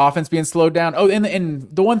offense being slowed down. Oh, and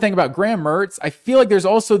the one thing about Graham Mertz, I feel like there's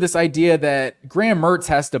also this idea that Graham Mertz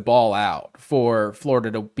has to ball out for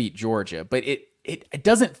Florida to beat Georgia, but it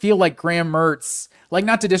doesn't feel like Graham Mertz, like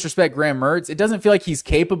not to disrespect Graham Mertz, it doesn't feel like he's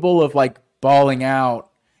capable of like balling out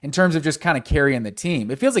in terms of just kind of carrying the team.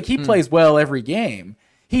 It feels like he plays well every game.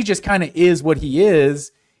 He just kind of is what he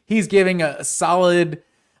is. He's giving a solid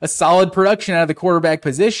production out of the quarterback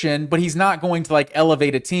position, but he's not going to like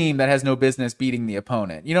elevate a team that has no business beating the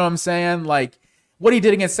opponent. You know what I'm saying? Like what he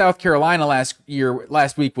did against South Carolina last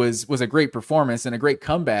week was a great performance and a great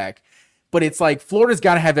comeback. But it's like Florida's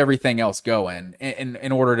got to have everything else going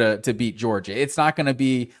in order to beat Georgia. It's not going to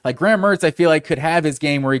be like Graham Mertz, I feel like, could have his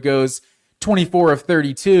game where he goes 24 of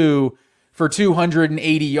 32 for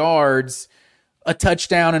 280 yards, a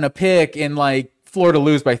touchdown and a pick, and like Florida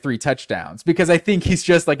lose by 3 touchdowns, because I think he's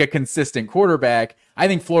just like a consistent quarterback. I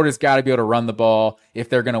think Florida's got to be able to run the ball if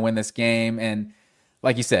they're going to win this game. And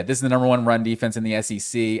like you said, this is the number 1 run defense in the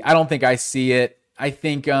SEC. I don't think I see it. I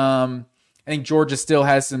think Georgia still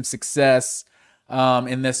has some success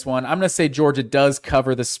in this one. I'm going to say Georgia does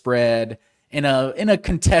cover the spread in a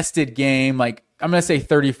contested game. Like I'm going to say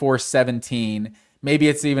 34-17. Maybe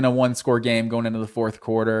it's even a 1-score game going into the fourth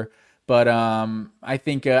quarter. But I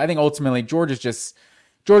think ultimately Georgia's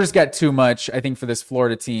got too much, I think, for this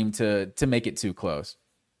Florida team to make it too close.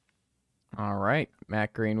 All right,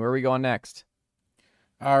 Matt Green, where are we going next?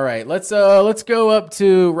 All right, let's go up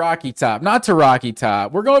to Rocky Top. Not to Rocky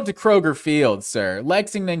Top. We're going up to Kroger Field, sir.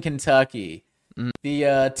 Lexington, Kentucky.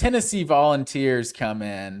 The Tennessee Volunteers come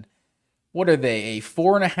in. What are they? A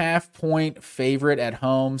 4.5-point favorite at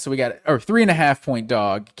home. So we got 3.5-point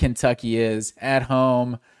dog. Kentucky is at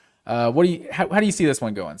home. How do you see this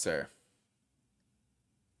one going, sir?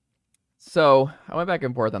 So I went back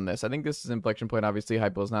and forth on this. I think this is an inflection point. Obviously,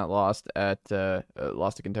 Heupel's not lost to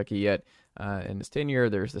Kentucky yet in his tenure.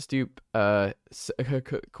 There's the Stoop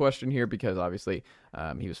question here because obviously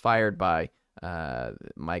he was fired by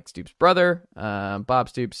Mike Stoops' brother, Bob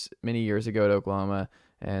Stoops, many years ago at Oklahoma,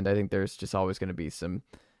 and I think there's just always going to be some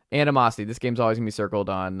animosity. This game's always going to be circled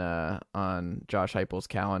on Josh Heupel's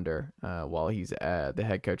calendar while he's the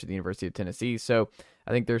head coach at the University of Tennessee. So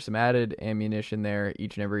I think there's some added ammunition there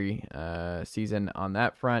each and every season on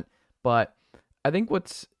that front. But I think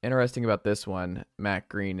what's interesting about this one, Matt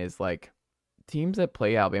Green, is like teams that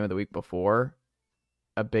play Alabama the week before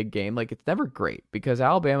a big game, like it's never great because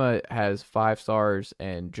Alabama has 5 stars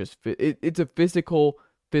and just it's a physical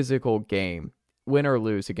game, win or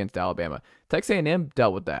lose against Alabama. Texas A&M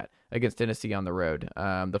dealt with that against Tennessee on the road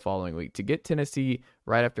the following week. To get Tennessee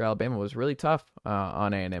right after Alabama was really tough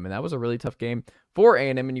on A&M, and that was a really tough game for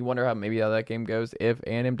A&M, and you wonder how that game goes if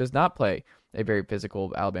A&M does not play a very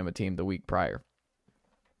physical Alabama team the week prior.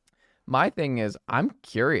 My thing is, I'm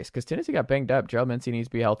curious because Tennessee got banged up. Gerald Mincey needs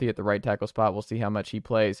to be healthy at the right tackle spot. We'll see how much he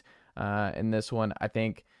plays in this one.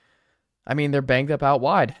 They're banged up out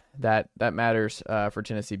wide. That matters for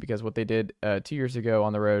Tennessee because what they did 2 years ago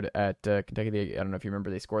on the road at Kentucky, I don't know if you remember,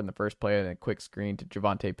 they scored in the first play and a quick screen to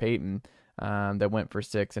Javonte Payton that went for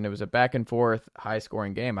 6, and it was a back and forth, high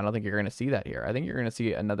scoring game. I don't think you're going to see that here. I think you're going to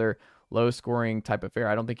see another low scoring type affair.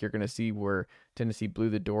 I don't think you're going to see where Tennessee blew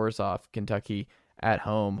the doors off Kentucky at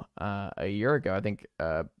home a year ago. I think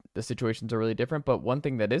the situations are really different, but one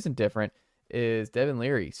thing that isn't different is Devin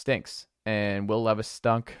Leary stinks, and Will Levis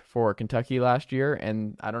stunk for Kentucky last year.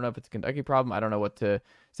 And I don't know if it's a Kentucky problem. I don't know what to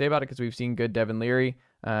say about it because we've seen good Devin Leary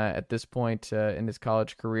at this point in his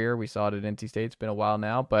college career. We saw it at NC State. It's been a while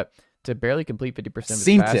now, but to barely complete 50% of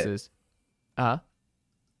his passes. I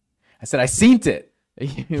said I seen it.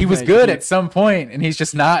 He was good at some point, and he's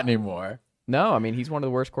just not anymore. No, I mean, he's one of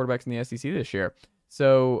the worst quarterbacks in the SEC this year.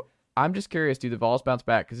 So I'm just curious, do the Vols bounce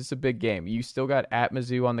back? Because it's a big game. You still got at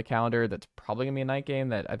Mizzou on the calendar. That's probably going to be a night game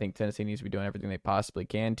that I think Tennessee needs to be doing everything they possibly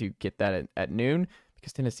can to get that at noon,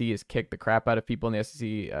 because Tennessee has kicked the crap out of people in the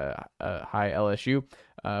SEC, high LSU,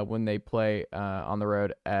 when they play on the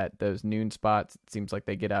road at those noon spots. It seems like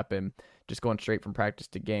they get up and just going straight from practice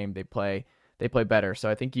to game, they play better. So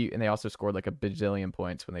I think and they also scored like a bajillion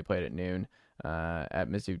points when they played at noon at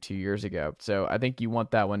Mizzou 2 years ago. So I think you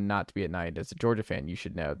want that one not to be at night. As a Georgia fan, you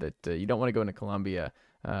should know that you don't want to go into Columbia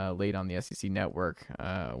late on the SEC network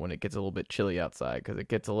when it gets a little bit chilly outside, because it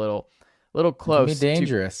gets a little close. It can be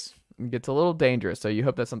dangerous. It gets a little dangerous. So you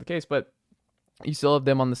hope that's not the case, but you still have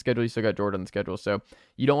them on the schedule. You still got Georgia on the schedule. So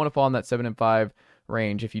you don't want to fall in that 7-5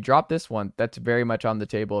 range. If you drop this one, that's very much on the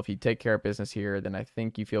table. If you take care of business here, then I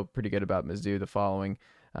think you feel pretty good about Mizzou the following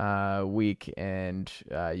week, and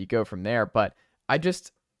you go from there. But I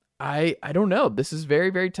don't know. This is very,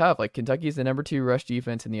 very tough. Like, Kentucky is the number 2 rush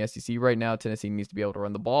defense in the SEC right now. Tennessee needs to be able to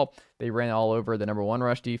run the ball. They ran all over the number 1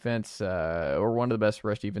 rush defense, or one of the best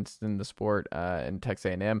rush defenses in the sport, in Texas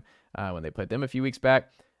A&M when they played them a few weeks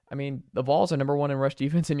back. I mean, the Vols are number 1 in rush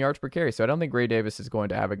defense in yards per carry, so I don't think Ray Davis is going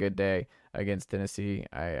to have a good day against Tennessee.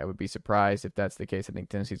 I would be surprised if that's the case. I think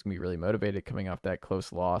Tennessee's going to be really motivated coming off that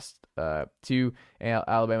close loss to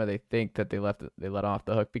Alabama. They think that they let off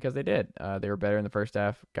the hook because they did. They were better in the first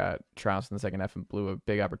half, got trounced in the second half, and blew a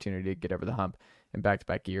big opportunity to get over the hump in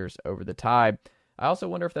back-to-back years over the Tide. I also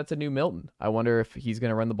wonder if that's a new Milton. I wonder if he's going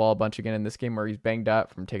to run the ball a bunch again in this game, where he's banged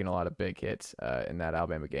up from taking a lot of big hits in that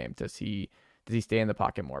Alabama game. Does he stay in the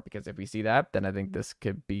pocket more? Because if we see that, then I think this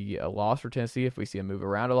could be a loss for Tennessee. If we see him move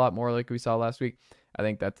around a lot more like we saw last week, I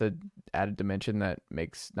think that's an added dimension that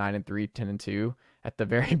makes 9-3, 10-2 at the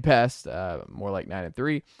very best, more like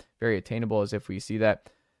 9-3, very attainable as if we see that.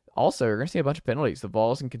 Also, you're going to see a bunch of penalties. The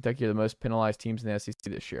Vols and Kentucky are the most penalized teams in the SEC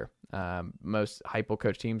this year. Most Heupel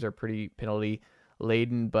coach teams are pretty penalty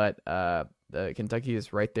laden, but Kentucky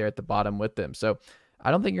is right there at the bottom with them. So I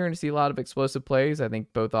don't think you're going to see a lot of explosive plays. I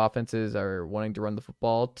think both offenses are wanting to run the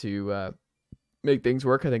football to make things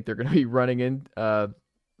work. I think they're going to be running in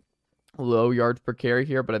low yards per carry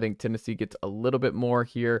here, but I think Tennessee gets a little bit more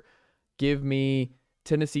here. Give me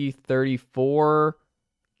Tennessee 34,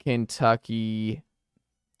 Kentucky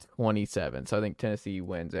 27. So I think Tennessee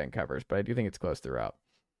wins and covers, but I do think it's close throughout.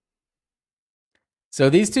 So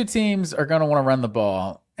these two teams are going to want to run the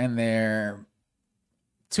ball, and they're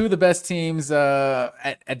two of the best teams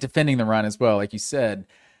at defending the run as well, like you said.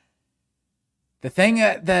 The thing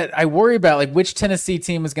that I worry about, like, which Tennessee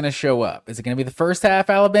team is going to show up? Is it going to be the first half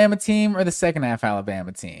Alabama team or the second half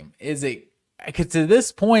Alabama team? Is it, because to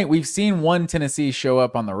this point, we've seen one Tennessee show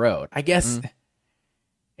up on the road. I guess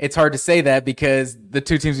it's hard to say that because the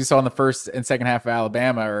two teams we saw in the first and second half of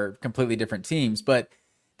Alabama are completely different teams, but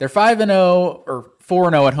they're 5-0 or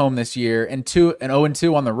 4-0 at home this year and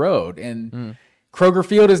 0-2 on the road. And Kroger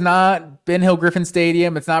Field is not Ben Hill Griffin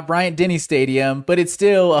Stadium. It's not Bryant Denny Stadium, but it's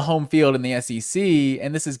still a home field in the SEC,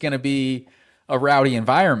 and this is going to be a rowdy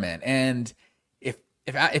environment. And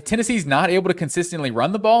if Tennessee's not able to consistently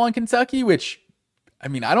run the ball on Kentucky, which, I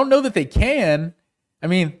mean, I don't know that they can. I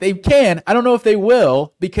mean, they can. I don't know if they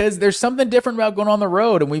will, because there's something different about going on the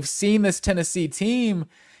road, and we've seen this Tennessee team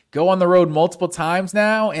go on the road multiple times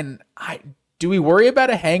now. And do we worry about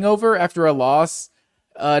a hangover after a loss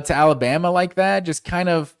to Alabama like that? Just kind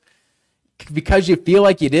of because you feel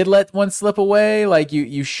like you did let one slip away, like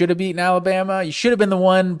you should have beaten Alabama. You should have been the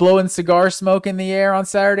one blowing cigar smoke in the air on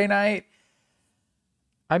Saturday night.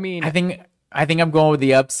 I mean, I think I'm going with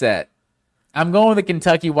the upset. I'm going with the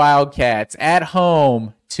Kentucky Wildcats at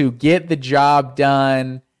home to get the job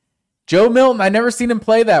done. Joe Milton, I never seen him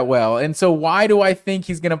play that well. And so why do I think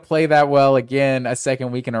he's going to play that well again a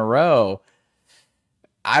second week in a row?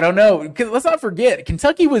 I don't know. Because let's not forget,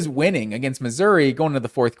 Kentucky was winning against Missouri going into the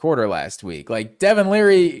fourth quarter last week. Like, Devin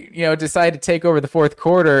Leary, decided to take over the fourth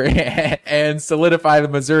quarter and solidify the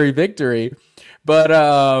Missouri victory.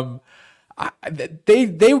 But they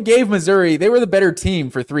gave Missouri, they were the better team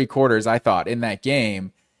for 3 quarters, I thought, in that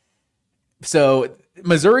game. So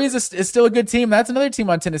Missouri is still a good team. That's another team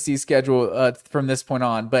on Tennessee's schedule from this point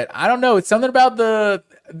on. But I don't know. It's something about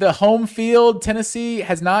the home field. Tennessee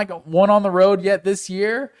has not won on the road yet this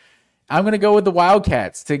year. I'm going to go with the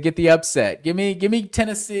Wildcats to get the upset. Give me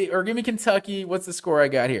Tennessee or give me Kentucky. What's the score I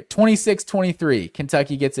got here? 26-23.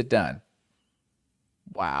 Kentucky gets it done.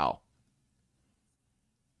 Wow.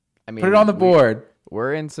 I mean, put it on the board.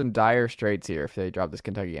 We're in some dire straits here if they drop this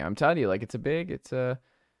Kentucky game. I'm telling you, like it's a big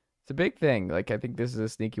thing. Like I think this is a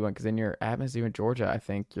sneaky one because then you're at Mizzou and Georgia. I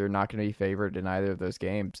think you're not going to be favored in either of those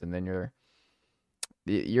games, and then you're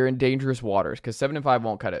in dangerous waters because 7-5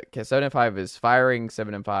 won't cut it. Because 7-5 is firing,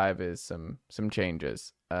 7-5 is some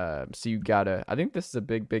changes. So you gotta. I think this is a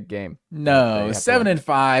big game. No,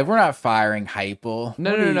 7-5. We're not firing Heupel.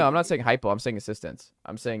 No. I'm not saying Heupel. I'm saying assistance.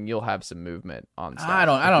 I'm saying you'll have some movement on stuff. I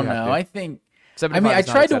don't know. I think. I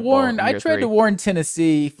tried to warn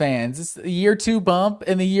Tennessee fans. It's the year 2 bump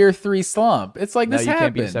and the year 3 slump. It's like this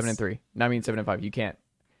happens. Can't be 7-3. No, I mean 7-5. You can't.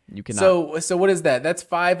 You cannot. So what is that? That's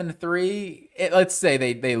 5-3. Let's say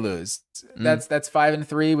they lose. That's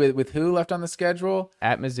 5-3 with who left on the schedule?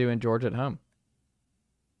 At Mizzou and Georgia at home.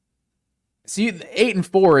 So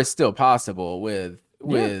 8-4 is still possible with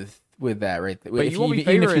that right there. But you won't be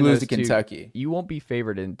even if you lose to two, Kentucky. You won't be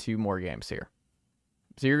favored in 2 more games here.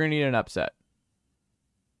 So you're gonna need an upset.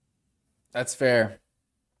 That's fair.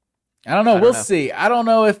 I don't know. We'll see. I don't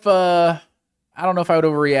know if I would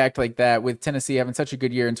overreact like that with Tennessee having such a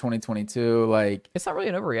good year in 2022. Like, it's not really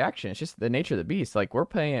an overreaction. It's just the nature of the beast. Like,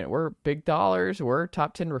 we're big dollars. We're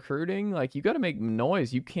top 10 recruiting. Like, you got to make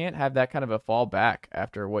noise. You can't have that kind of a fall back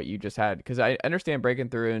after what you just had. Because I understand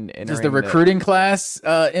breaking through and does the recruiting class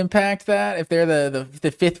impact that? If they're the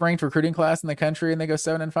 5th ranked recruiting class in the country and they go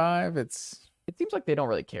 7-5, it seems like they don't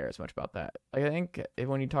really care as much about that. Like, I think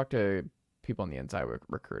when you talk to people on the inside with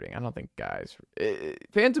recruiting, I don't think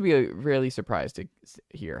fans would be really surprised to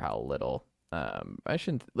hear how little.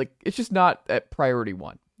 It's just not at priority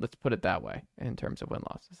 1. Let's put it that way in terms of win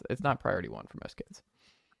losses. It's not priority 1 for most kids.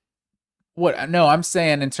 What? No, I'm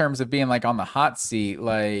saying in terms of being like on the hot seat,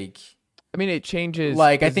 like. I mean, it changes.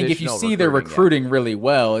 Like, I think if you see they're recruiting really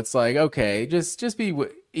well, it's like, okay, just be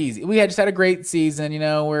easy. We just had a great season.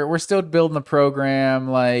 We're still building the program.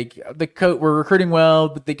 Like we're recruiting well,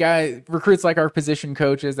 but the guy recruits like our position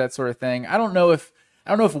coaches, that sort of thing. I don't know if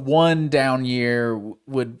one down year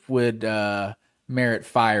would merit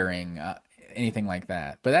firing anything like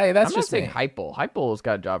that. But hey, that's just saying Heupel. Heupel's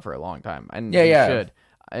got a job for a long time, and he should.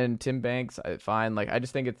 And Tim Banks, fine. Like I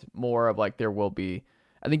just think it's more of like there will be.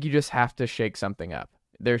 I think you just have to shake something up.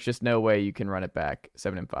 There's just no way you can run it back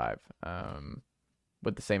 7-5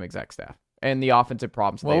 with the same exact staff and the offensive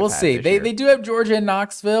problems. Well, we'll see. They do have Georgia and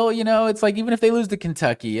Knoxville. It's like even if they lose to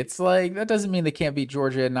Kentucky, it's like that doesn't mean they can't beat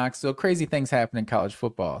Georgia and Knoxville. Crazy things happen in college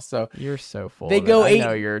football. So you're so full. They go 8. I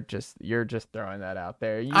know you're just throwing that out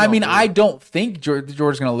there. I don't think Georgia's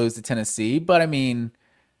going to lose to Tennessee, but I mean.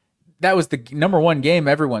 That was the number 1 game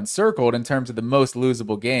everyone circled in terms of the most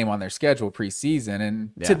losable game on their schedule preseason. And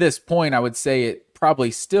to this point, I would say it probably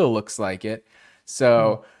still looks like it.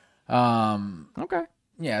 So, okay.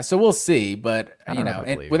 Yeah, so we'll see. But,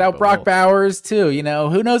 and without Brock Bowers, too,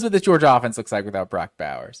 who knows what this Georgia offense looks like without Brock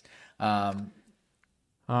Bowers. All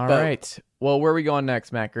right. Well, where are we going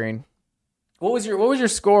next, Matt Green? What was your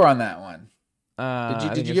score on that one?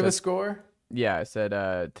 Did you give a score? Yeah, I said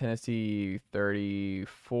Tennessee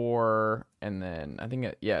 34, and then I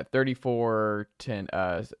think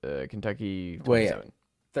 34-10. Kentucky 27.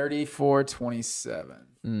 34-27.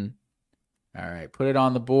 All right, put it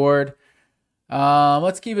on the board.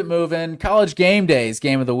 Let's keep it moving. College game days,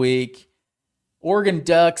 game of the week. Oregon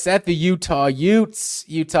Ducks at the Utah Utes.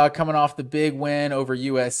 Utah coming off the big win over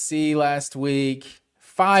USC last week.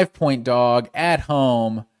 5-point dog at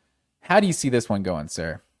home. How do you see this one going,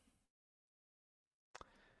 sir?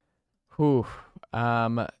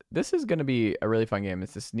 This is going to be a really fun game.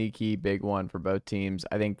 It's a sneaky big one for both teams.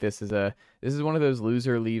 I think this is one of those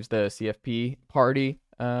loser leaves the CFP party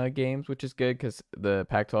games, which is good because the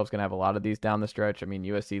Pac-12 is going to have a lot of these down the stretch. I mean,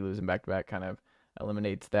 USC losing back-to-back kind of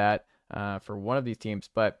eliminates that for one of these teams.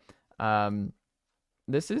 But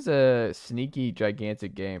this is a sneaky,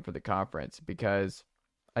 gigantic game for the conference because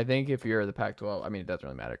I think if you're the Pac-12, I mean, it doesn't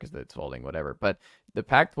really matter because it's folding, whatever. But the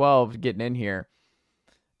Pac-12 getting in here,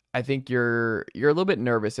 I think you're a little bit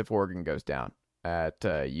nervous if Oregon goes down at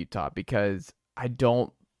Utah because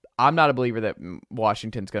I'm not a believer that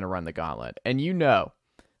Washington's going to run the gauntlet. And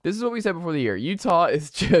this is what we said before the year. Utah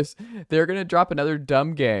is they're going to drop another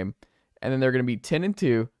dumb game, and then they're going to be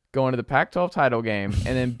 10-2, go into the Pac-12 title game,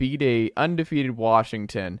 and then beat a undefeated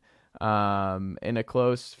Washington in a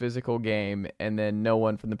close physical game, and then no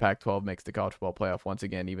one from the Pac-12 makes the college football playoff once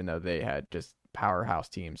again, even though they had just powerhouse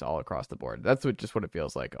teams all across the board. That's what it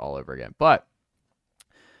feels like all over again. But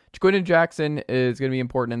Jaquindon Jackson is going to be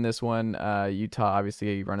important in this one. Utah,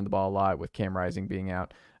 obviously, running the ball a lot with Cam Rising being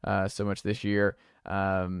out so much this year.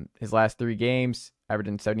 His last 3 games,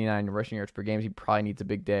 averaging 79 rushing yards per game. He probably needs a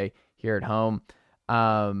big day here at home.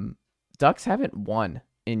 Ducks haven't won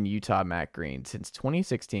in Utah, Matt Green, since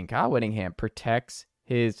 2016. Kyle Whittingham protects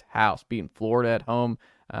his house, beating Florida at home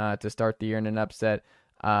to start the year in an upset.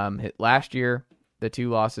 Last year, the 2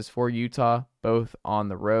 losses for Utah, both on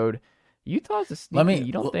the road. Utah's a sneaky.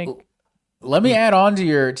 You don't think? Let me add on to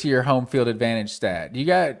your home field advantage stat.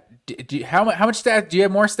 How much stats? Do you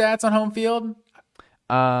have more stats on home field?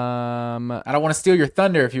 I don't want to steal your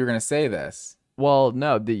thunder if you were going to say this. Well,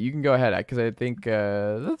 no, you can go ahead because I think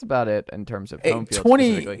that's about it in terms of home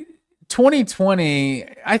field. 2020,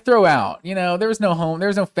 I throw out. There was no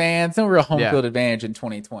fans, no real home field advantage in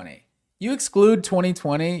 2020. You exclude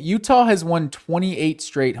 2020, Utah has won 28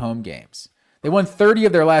 straight home games. They won 30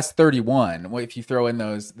 of their last 31 if you throw in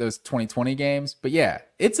those 2020 games. But yeah,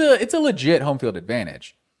 it's a legit home field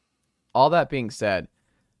advantage. All that being said,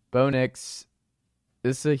 Bo Nix,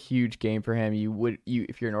 this is a huge game for him.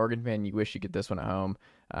 If you're an Oregon fan, you wish you get this one at home,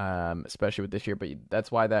 especially with this year. But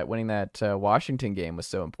that's why winning that Washington game was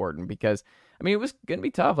so important because, it was going to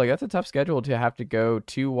be tough. Like, that's a tough schedule to have to go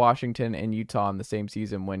to Washington and Utah in the same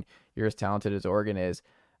season when you're as talented as Oregon is.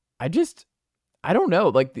 I don't know.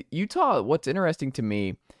 Like, Utah, what's interesting to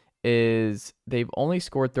me is they've only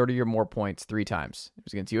scored 30 or more points 3 times. It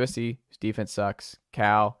was against USC, whose defense sucks,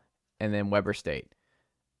 Cal, and then Weber State.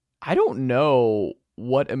 I don't know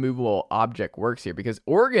what immovable object works here because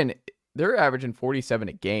Oregon, they're averaging 47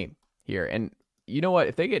 a game here. And you know what?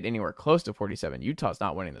 If they get anywhere close to 47, Utah's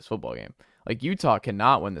not winning this football game. Like, Utah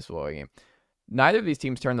cannot win this football game. Neither of these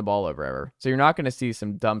teams turn the ball over ever. So you're not going to see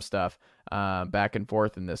some dumb stuff back and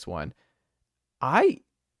forth in this one. I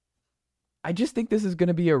just think this is going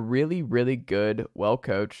to be a really, really good,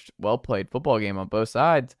 well-coached, well-played football game on both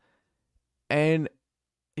sides. And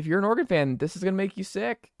if you're an Oregon fan, this is going to make you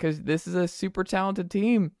sick because this is a super talented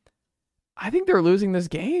team. I think they're losing this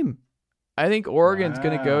game. I think Oregon's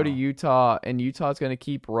going to go to Utah, and Utah's going to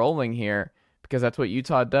keep rolling here because that's what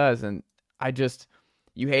Utah does. And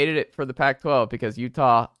you hated it for the Pac-12 because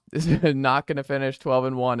Utah is not going to finish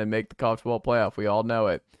 12-1 and make the college football playoff. We all know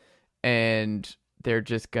it. And they're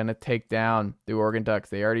just going to take down the Oregon Ducks.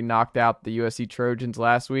 They already knocked out the USC Trojans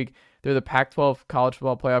last week. They're the Pac-12 college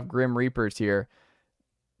football playoff Grim Reapers here.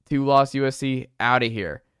 2-loss USC, out of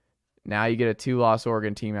here. Now you get a 2-loss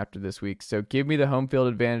Oregon team after this week. So give me the home field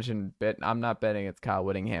advantage and bet. I'm not betting it's Kyle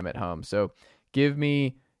Whittingham at home. So give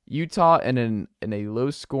me Utah in a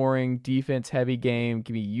low-scoring, defense-heavy game.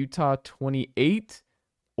 Give me Utah 28,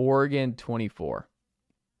 Oregon 24.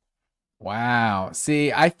 Wow.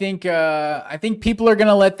 See, I think people are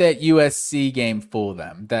gonna let that USC game fool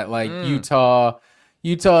them. That Utah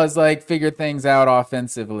is figured things out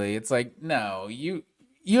offensively. It's like, no,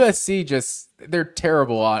 USC they're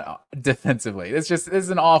terrible defensively. This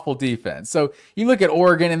is an awful defense. So you look at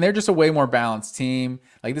Oregon and they're just a way more balanced team.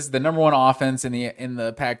 Like, this is the number 1 offense in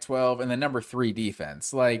the Pac-12 and the number 3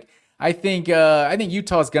 defense. Like, I think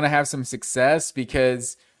Utah's gonna have some success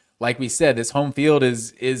because, like we said, this home field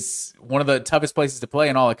is one of the toughest places to play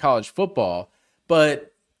in all of college football.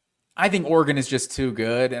 But I think Oregon is just too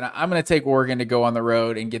good, and I'm going to take Oregon to go on the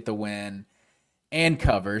road and get the win and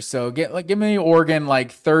cover. So give me Oregon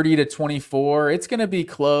 30-24. It's going to be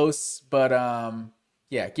close, but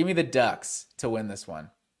give me the Ducks to win this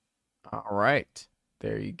one. All right.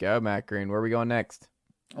 There you go, Matt Green. Where are we going next?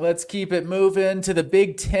 Let's keep it moving to the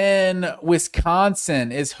Big Ten.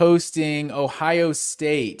 Wisconsin is hosting Ohio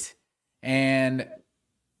State, and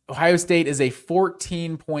Ohio State is a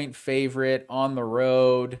 14-point favorite on the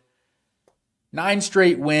road. 9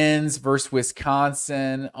 straight wins versus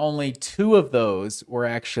Wisconsin. Only 2 of those were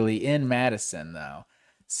actually in Madison, though.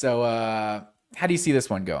 So how do you see this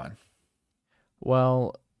one going?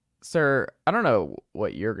 Well, sir, I don't know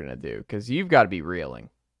what you're going to do because you've got to be reeling.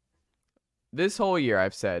 This whole year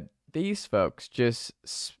I've said these folks just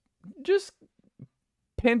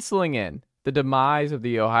penciling in the demise of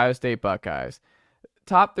the Ohio State Buckeyes.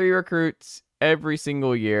 Top 3 recruits every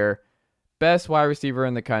single year. Best wide receiver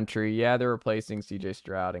in the country. Yeah, they're replacing CJ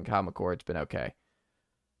Stroud and Kyle McCord. It's been okay.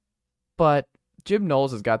 But Jim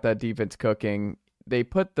Knowles has got that defense cooking. They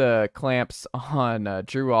put the clamps on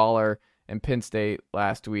Drew Aller and Penn State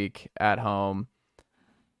last week at home.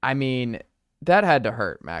 That had to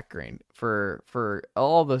hurt, Matt Green, for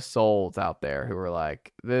all the souls out there who were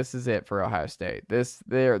like, this is it for Ohio State. They're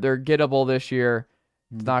gettable this year.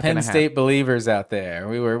 It's not going to happen. Penn State believers out there.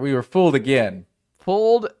 We were fooled again.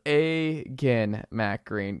 Fooled again, Matt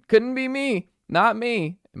Green. Couldn't be me. Not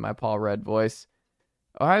me. In my Paul Rudd voice.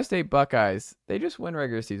 Ohio State Buckeyes, they just win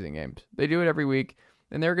regular season games. They do it every week.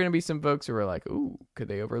 And there are going to be some folks who are like, ooh, could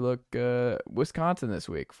they overlook Wisconsin this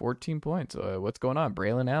week? 14 points. What's going on?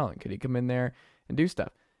 Braylon Allen, could he come in there and do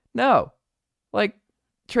stuff? No. Like,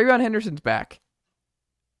 Trayvon Henderson's back.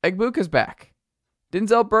 Egbuka's back.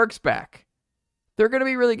 Denzel Burke's back. They're going to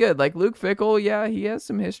be really good. Like, Luke Fickell, yeah, he has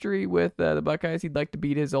some history with the Buckeyes. He'd like to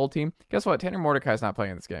beat his old team. Guess what? Tanner Mordecai's not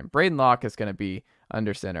playing this game. Braden Locke is going to be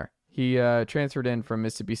under center. He transferred in from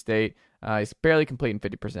Mississippi State. He's barely completing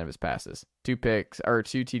 50% of his passes. 2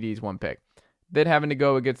 TDs, 1 pick. Then having to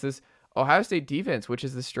go against this Ohio State defense, which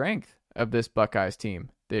is the strength of this Buckeyes team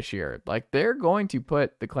this year. Like, they're going to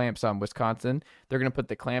put the clamps on Wisconsin. They're going to put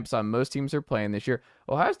the clamps on most teams they're playing this year.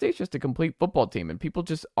 Ohio State's just a complete football team, and people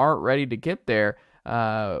just aren't ready to get there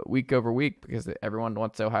week over week because everyone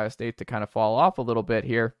wants Ohio State to kind of fall off a little bit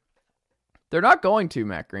here. They're not going to,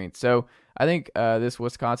 Matt Green. So I think this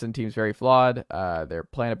Wisconsin team's very flawed. They're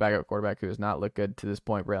playing a backup quarterback who has not looked good to this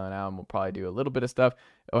point. Braylon Allen will probably do a little bit of stuff.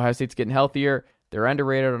 Ohio State's getting healthier. They're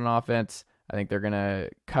underrated on offense. I think they're going to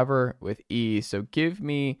cover with ease. So give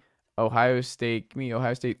me Ohio State. Give me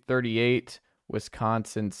Ohio State 38,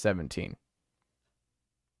 Wisconsin 17.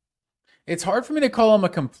 It's hard for me to call them a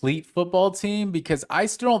complete football team because I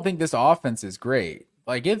still don't think this offense is great.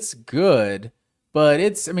 Like, it's good,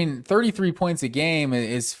 but 33 points a game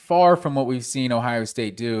is far from what we've seen Ohio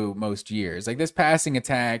State do most years. Like, this passing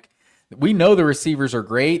attack, we know the receivers are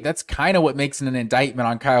great. That's kind of what makes it an indictment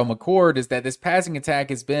on Kyle McCord, is that this passing attack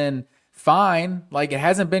has been fine. Like, it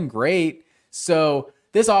hasn't been great. So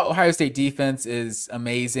this Ohio State defense is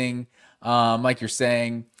amazing. Like you're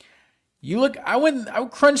saying, I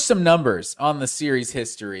crunched some numbers on the series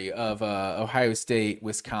history of Ohio State,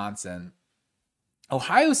 Wisconsin.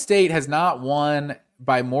 Ohio State has not won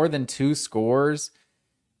by more than 2 scores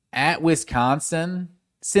at Wisconsin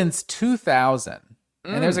since 2000.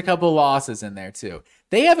 And there's a couple of losses in there too.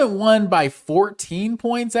 They haven't won by 14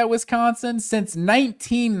 points at Wisconsin since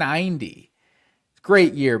 1990.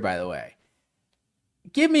 Great year, by the way.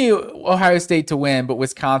 Give me Ohio State to win, but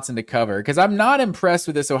Wisconsin to cover, because I'm not impressed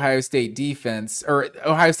with this Ohio State defense or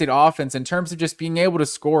Ohio State offense in terms of just being able to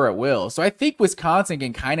score at will. So I think Wisconsin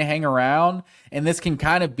can kind of hang around, and this can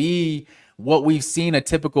kind of be what we've seen a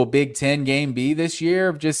typical Big Ten game be this year,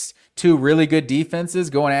 of just 2 really good defenses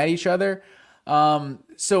going at each other. Wisconsin,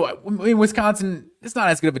 it's not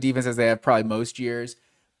as good of a defense as they have probably most years,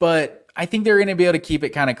 but I think they're going to be able to keep it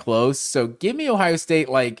kind of close. So give me Ohio State,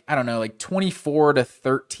 like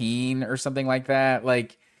 24-13 or something like that.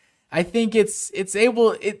 Like, I think I think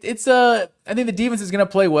the defense is going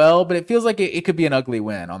to play well, but it feels like it could be an ugly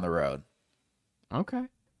win on the road. Okay.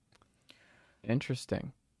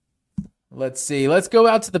 Interesting. Let's see. Let's go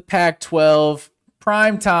out to the Pac-12.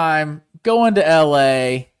 Prime time. Going to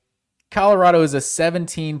LA. Colorado is a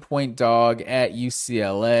 17-point dog at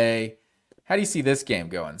UCLA. How do you see this game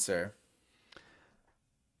going, sir?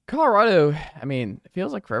 Colorado, it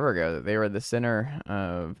feels like forever ago that they were the center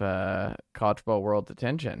of college football world's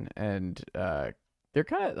attention, and they're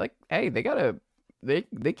kind of like, hey, they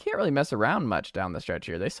can't really mess around much down the stretch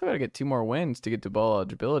here. They still got to get 2 more wins to get to bowl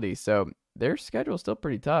eligibility, so their schedule is still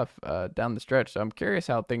pretty tough down the stretch. So I'm curious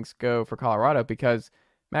how things go for Colorado, because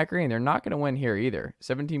Matt Green, they're not going to win here either.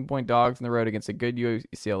 17-point dogs on the road against a good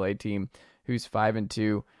UCLA team who's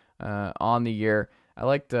 5-2 on the year. I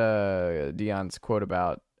liked Deion's quote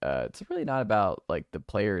about it's really not about like the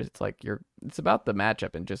players. It's like it's about the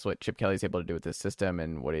matchup and just what Chip Kelly's able to do with this system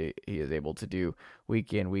and what he is able to do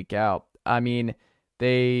week in, week out.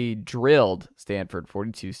 They drilled Stanford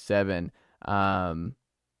 42-7.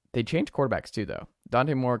 They changed quarterbacks too, though.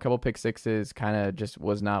 Dante Moore, a couple pick sixes, kind of just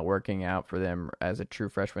was not working out for them as a true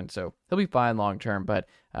freshman. So he'll be fine long term. But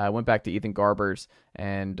I went back to Ethan Garbers,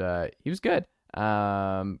 and he was good.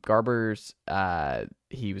 Garbers,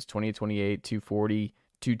 he was 20-28, 240,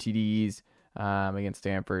 2 TDs against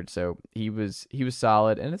Stanford. So he was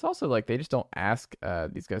solid. And it's also like they just don't ask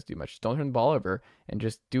these guys to do much. Just don't turn the ball over and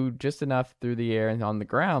just do just enough through the air and on the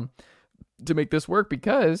ground to make this work,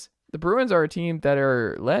 because the Bruins are a team that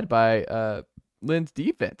are led by Lynn's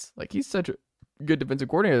defense. Like, he's such a good defensive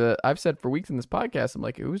coordinator that I've said for weeks in this podcast, I'm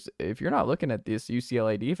like, if you're not looking at this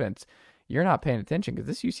UCLA defense, you're not paying attention, because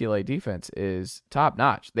this UCLA defense is top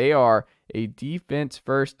notch. They are a defense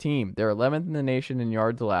first team. They're 11th in the nation in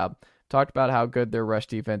yards allowed. Talked about how good their rush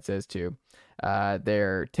defense is too.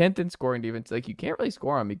 They're 10th in scoring defense. Like, you can't really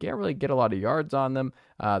score them. You can't really get a lot of yards on them.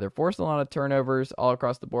 They're forcing a lot of turnovers all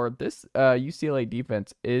across the board. This UCLA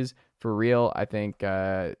defense is for real. I think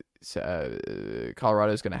Colorado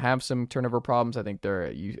is going to have some turnover problems. I think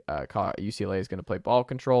UCLA is going to play ball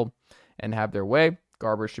control and have their way.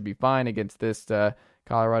 Garber should be fine against this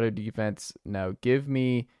Colorado defense, no. Give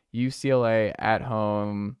me UCLA at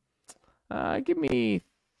home. Give me,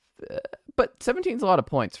 but 17 is a lot of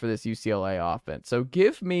points for this UCLA offense. So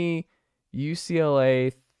give me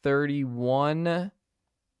UCLA 31,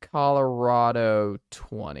 Colorado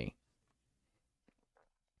 20.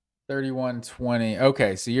 31-20.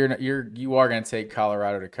 Okay, so you are going to take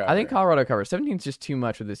Colorado to cover. I think Colorado covers. 17 is just too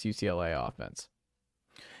much with this UCLA offense.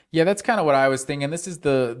 Yeah, that's kind of what I was thinking. This is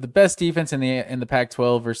the best defense in the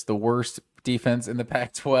Pac-12 versus the worst defense in the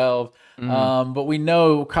Pac-12. But we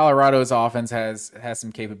know Colorado's offense has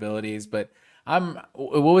some capabilities. But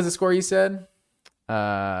what was the score you said?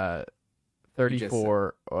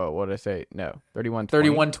 34. What did I say? No, 31-20.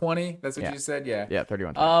 31-20. That's what you said. Yeah. Yeah,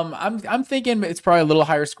 31-20. I'm thinking it's probably a little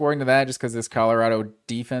higher scoring than that, just because this Colorado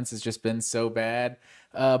defense has just been so bad.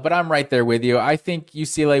 But I'm right there with you. I think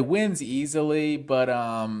UCLA wins easily, but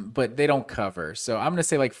they don't cover. So I'm gonna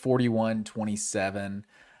say like 41-27,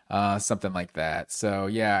 something like that. So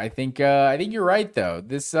yeah, I think you're right though.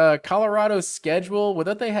 This Colorado schedule, with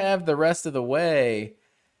what they have the rest of the way,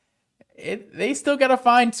 they still got to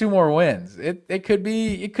find 2 more wins. It could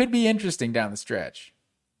be interesting down the stretch.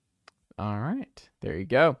 All right, there you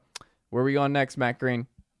go. Where are we going next, Matt Green?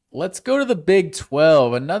 Let's go to the Big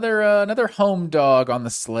 12. Another home dog on the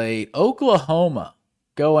slate. Oklahoma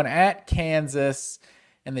going at Kansas,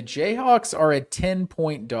 and the Jayhawks are a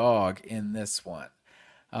 10-point dog in this one.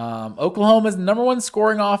 Oklahoma's the number 1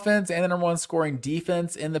 scoring offense and the number 1 scoring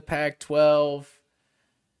defense in the Pac-12.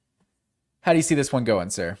 How do you see this one going,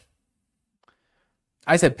 sir?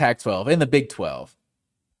 I said Pac-12 in the Big 12.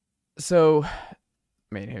 So, I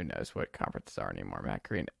mean, who knows what conferences are anymore, Matt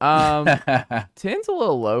Green. 10's a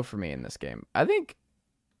little low for me in this game. I think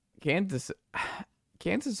Kansas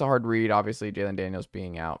is a hard read. Obviously, Jalen Daniels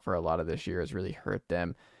being out for a lot of this year has really hurt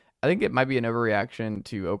them. I think it might be an overreaction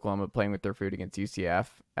to Oklahoma playing with their food against UCF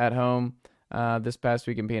at home this past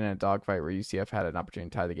week and being in a dogfight where UCF had an opportunity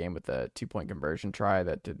to tie the game with a 2-point conversion try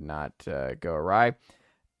that did not go awry.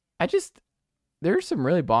 There's some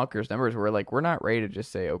really bonkers numbers where, like, we're not ready to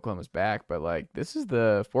just say Oklahoma's back, but, like, this is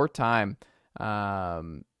the 4th time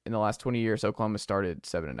in the last 20 years Oklahoma started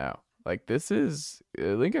 7-0. Like, this is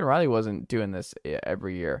Lincoln Riley wasn't doing this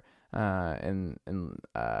every year in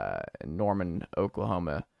Norman,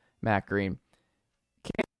 Oklahoma. Matt Green.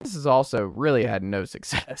 Kansas has also really had no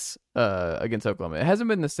success against Oklahoma. It hasn't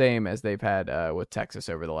been the same as they've had with Texas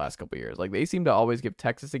over the last couple of years. Like, they seem to always give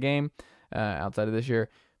Texas a game outside of this year.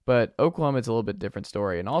 But Oklahoma, it's a little bit different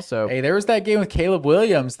story. And also, hey, there was that game with Caleb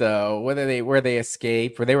Williams, though, where they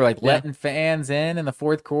escaped, where they were like letting fans in the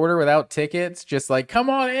 4th quarter without tickets, just like, come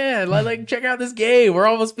on in, like check out this game. We're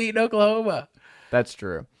almost beating Oklahoma. That's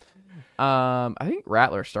true. I think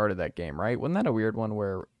Rattler started that game, right? Wasn't that a weird one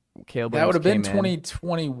where Caleb Williams that would have been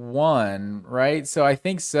 2021, right? So I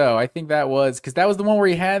think so. I think that was because that was the one where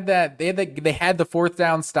he had that they had the 4th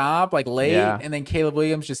down stop like late, and then Caleb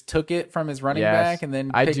Williams just took it from his running back and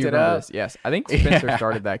then picked it up. This. Yes, I think Spencer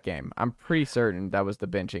started that game. I'm pretty certain that was the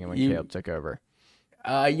benching when Caleb took over.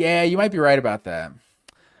 Yeah, you might be right about that.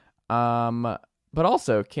 But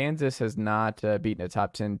also Kansas has not beaten a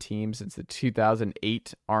top 10 team since the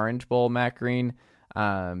 2008 Orange Bowl. Matt Green.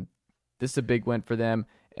 This is a big win for them.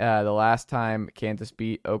 The last time Kansas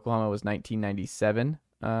beat Oklahoma was 1997,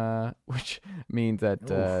 which means that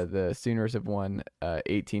the Sooners have won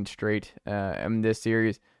 18 straight in this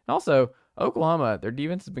series. And also, Oklahoma, their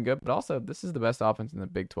defense has been good, but also this is the best offense in the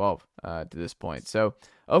Big 12 to this point. So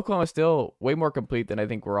Oklahoma is still way more complete than I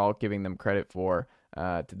think we're all giving them credit for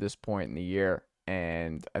to this point in the year,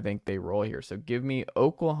 and I think they roll here. So give me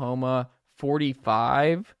Oklahoma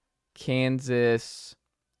 45, Kansas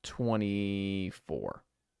 24.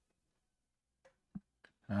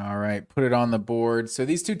 All right, put it on the board. So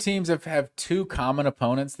these two teams have 2 common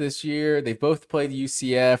opponents this year. They've both played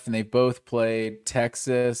UCF and they've both played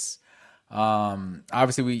Texas.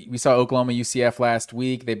 Obviously, we saw Oklahoma UCF last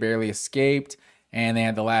week. They barely escaped, and they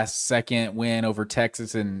had the last second win over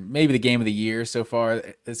Texas and maybe the game of the year so far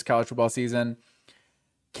this college football season.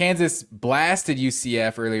 Kansas blasted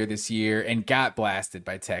UCF earlier this year and got blasted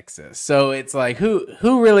by Texas. So it's like,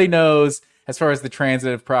 who really knows as far as the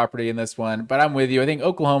transitive property in this one? But I'm with you. I think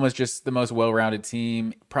Oklahoma is just the most well-rounded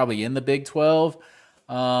team probably in the Big 12.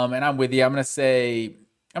 And I'm with you. I'm going to say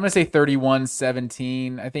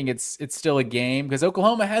 31-17. I think it's still a game because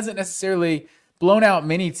Oklahoma hasn't necessarily blown out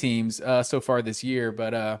many teams so far this year.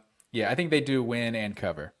 But yeah, I think they do win and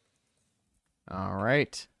cover. All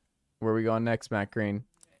right. Where are we going next, Matt Green?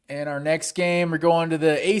 In our next game, we're going to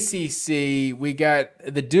the ACC. We got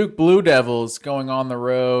the Duke Blue Devils going on the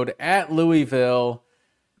road at Louisville.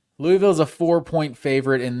 Louisville's a 4-point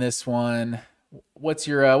favorite in this one. what's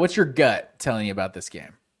your gut telling you about this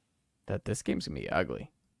game? That this game's going to be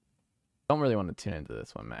ugly. Don't really want to tune into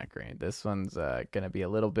this one, Matt Green. This one's going to be a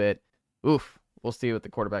little bit, oof. We'll see what the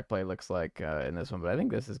quarterback play looks like in this one, but I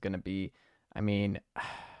think this is going to be,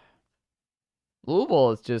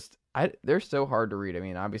 Louisville is just, they're so hard to read. I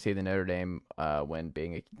mean, obviously the Notre Dame win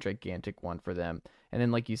being a gigantic one for them. And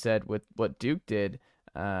then, like you said, with what Duke did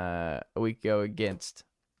a week ago against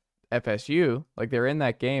FSU, like they're in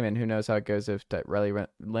that game, and who knows how it goes if Riley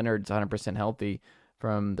Leonard's 100% healthy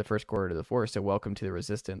from the first quarter to the fourth. So welcome to the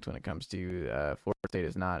resistance when it comes to Florida State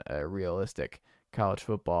is not a realistic college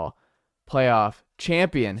football playoff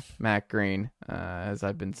champion, Matt Green, as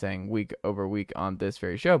I've been saying week over week on this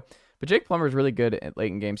very show. But Jake Plummer is really good at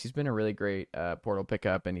late in games. He's been a really great portal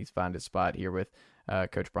pickup, and he's found his spot here with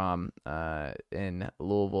Coach Brom in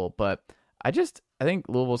Louisville. But I think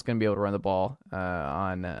Louisville's going to be able to run the ball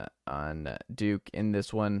on Duke in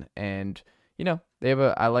this one. And,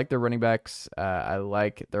 I like their running backs. I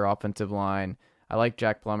like their offensive line. I like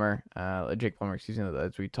Jake Plummer,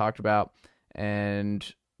 as we talked about.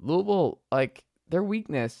 And Louisville, their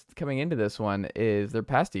weakness coming into this one is their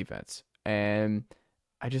pass defense. And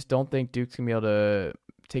I just don't think Duke's going to be able to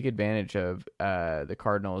take advantage of the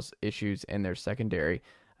Cardinals' issues in their secondary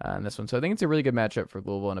in this one. So I think it's a really good matchup for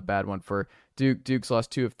Louisville and a bad one for Duke. Duke's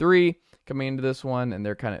lost 2 of 3 coming into this one, and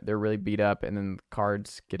they're really beat up. And then the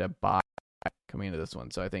Cards get a bye coming into this one.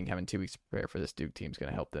 So I think having 2 weeks to prepare for this Duke team is going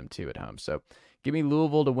to help them too at home. So give me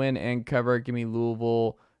Louisville to win and cover. Give me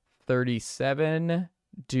Louisville 37,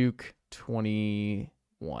 Duke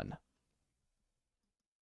 21.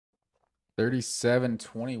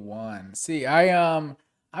 37-21. See, I'm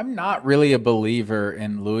not really a believer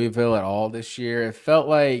in Louisville at all this year. It felt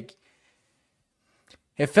like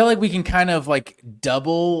we can kind of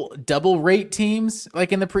double rate teams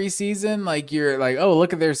in the preseason. You're like, oh,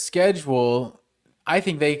 look at their schedule. I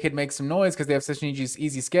think they could make some noise because they have such an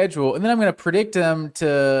easy schedule. And then I'm going to predict them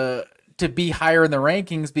to be higher in the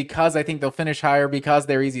rankings because I think they'll finish higher because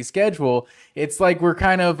their easy schedule. It's like we're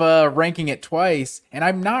kind of ranking it twice. And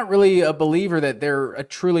I'm not really a believer that they're a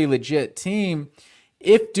truly legit team.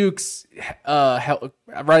 If Duke's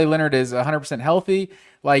Riley Leonard is 100% healthy,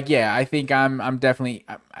 I think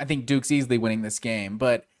I think Duke's easily winning this game.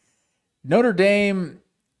 But Notre Dame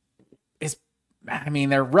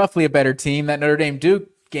they're roughly a better team. That Notre Dame Duke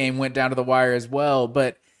game went down to the wire as well.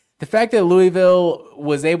 But the fact that Louisville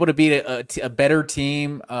was able to beat a better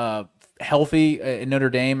team, healthy in Notre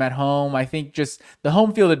Dame at home, I think just the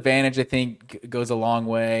home field advantage, I think, goes a long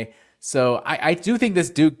way. So I do think this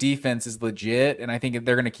Duke defense is legit, and I think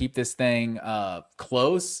they're going to keep this thing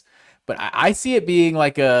close. But I see it being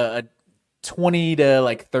like a 20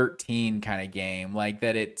 to 13 kind of game,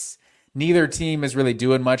 that it's neither team is really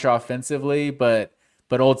doing much offensively, but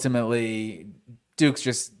ultimately Duke's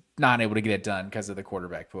just not able to get it done because of the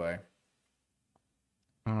quarterback play.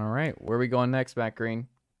 All right, where are we going next, Matt Green?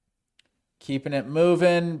 Keeping it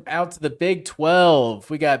moving out to the Big 12.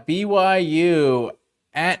 We got BYU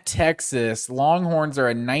at Texas. Longhorns are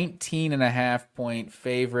a 19.5-point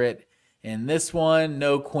favorite in this one.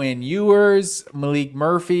 No Quinn Ewers. Malik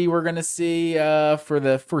Murphy we're going to see for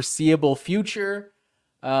the foreseeable future.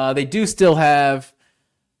 They do still have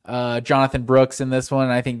Jonathan Brooks in this one,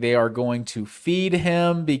 and I think they are going to feed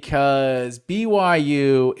him because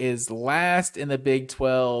BYU is last in the Big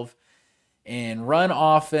 12 in run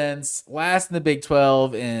offense, last in the Big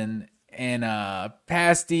 12 in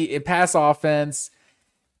pass offense.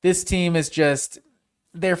 This team is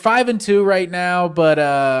they're 5-2 right now, but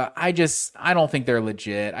I don't think they're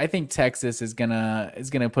legit. I think Texas is gonna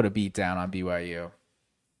put a beat down on BYU.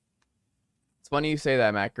 It's funny you say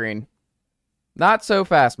that, Matt Green. Not so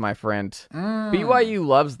fast, my friend. BYU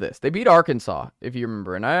loves this. They beat Arkansas, if you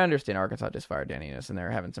remember, and I understand Arkansas just fired Danny Enos and they're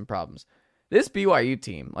having some problems. This BYU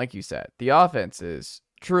team, like you said, the offense is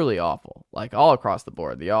truly awful. All across the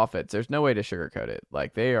board, the offense, there's no way to sugarcoat it.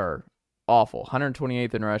 They are awful.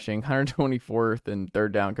 128th in rushing, 124th in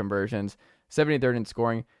third down conversions, 73rd in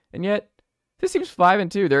scoring, and yet this team's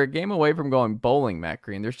 5-2. They're a game away from going bowling, Matt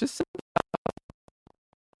Green. There's just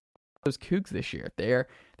those Cougs this year. They're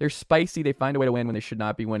spicy. They find a way to win when they should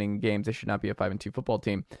not be winning games. They should not be a 5-2 football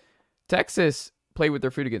team. Texas played with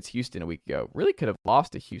their food against Houston a week ago. Really could have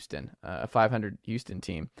lost to Houston, a 500 Houston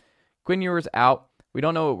team. Quinn Ewers out. We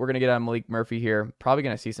don't know what we're going to get out of Malik Murphy here. Probably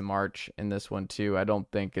going to see some March in this one too. I don't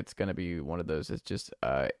think it's going to be one of those. It's just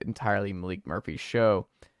entirely Malik Murphy's show.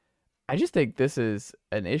 I just think this is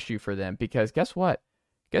an issue for them because guess what?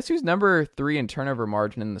 Guess who's number 3 in turnover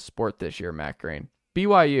margin in the sport this year, Matt Green?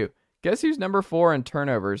 BYU. Guess who's number 4 in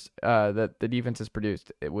turnovers that the defense has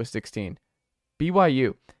produced? It was 16.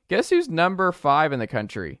 BYU. Guess who's number 5 in the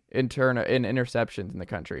country in interceptions in the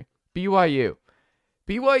country? BYU.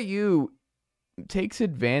 BYU takes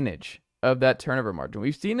advantage of that turnover margin.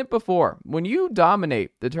 We've seen it before. When you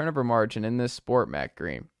dominate the turnover margin in this sport, Matt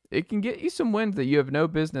Green, it can get you some wins that you have no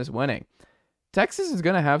business winning. Texas is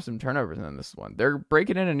going to have some turnovers in this one. They're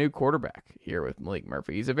breaking in a new quarterback here with Malik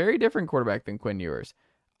Murphy. He's a very different quarterback than Quinn Ewers.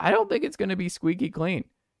 I don't think it's going to be squeaky clean.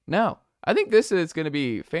 No. I think this is going to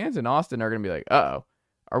be, fans in Austin are going to be like, uh-oh,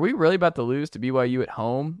 are we really about to lose to BYU at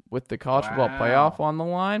home with the college football playoff on the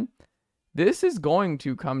line? This is going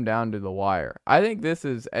to come down to the wire. I think this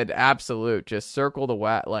is an absolute just circle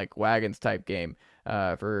the wagons type game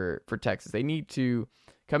for Texas. They need to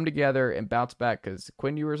come together and bounce back because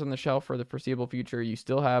Quinn Ewers on the shelf for the foreseeable future. You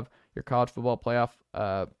still have your college football playoff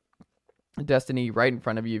destiny right in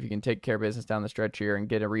front of you if you can take care of business down the stretch here and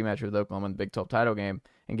get a rematch with Oklahoma in the Big 12 title game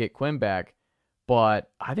and get Quinn back. But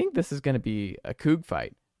I think this is going to be a Coug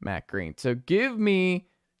fight, Matt Green. So give me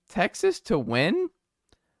Texas to win.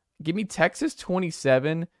 Give me Texas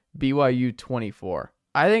 27, BYU 24.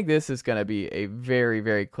 I think this is going to be a very,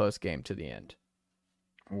 very close game to the end.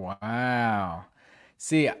 Wow.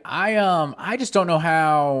 See, I just don't know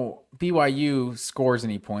how BYU scores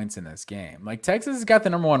any points in this game. Like, Texas has got the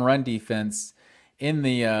number 1 run defense in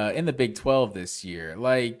the Big 12 this year.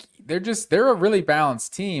 Like, they're a really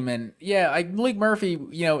balanced team. And yeah, like Malik Murphy,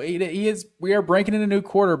 we are breaking in a new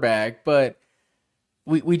quarterback, but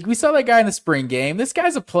we saw that guy in the spring game. This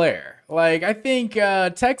guy's a player. Like, I think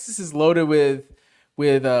Texas is loaded with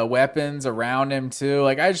weapons around him too.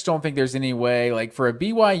 Like, I just don't think there's any way, like, for a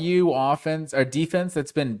BYU offense or defense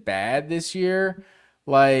that's been bad this year,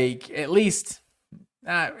 like, at least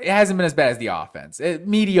it hasn't been as bad as the offense.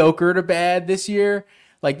 Mediocre to bad this year.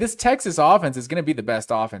 Like, this Texas offense is going to be the best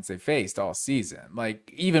offense they faced all season.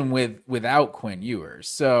 Like, even without Quinn Ewers.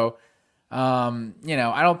 So, I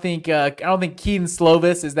don't think Keaton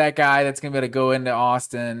Slovis is that guy that's going to be able to go into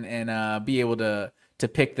Austin and be able to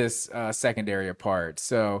pick this secondary apart.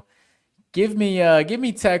 So give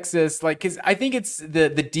me Texas, like, because I think it's the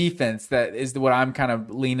defense that is what I'm kind of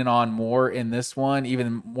leaning on more in this one,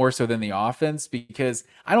 even more so than the offense, because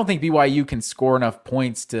I don't think BYU can score enough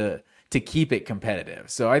points to keep it competitive.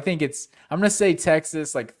 So I think I'm going to say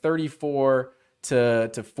Texas like 34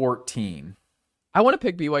 to 14. I want to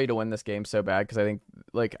pick BYU to win this game so bad because I think,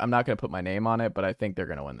 like, I'm not going to put my name on it, but I think they're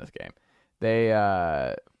going to win this game. They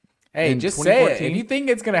hey, just say it. If you think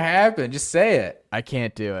it's going to happen, just say it. I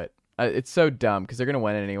can't do it. It's so dumb because they're going to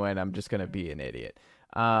win it anyway, and I'm just going to be an idiot.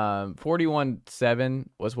 41-7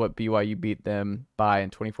 was what BYU beat them by in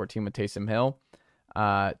 2014 with Taysom Hill.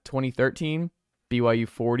 2013, BYU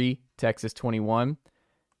 40, Texas 21.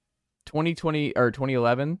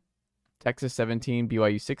 2011, Texas 17,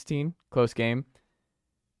 BYU 16, close game.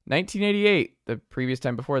 1988, the previous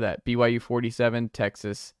time before that, BYU 47,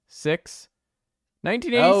 Texas 6.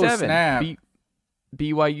 1987,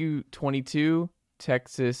 BYU 22,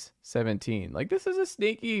 Texas 17. Like, this is a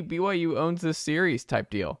sneaky BYU owns this series type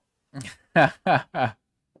deal.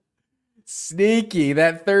 Sneaky,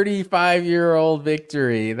 that 35-year-old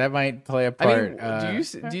victory that might play a part. I mean,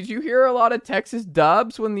 did you hear a lot of Texas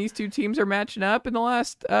dubs when these two teams are matching up in the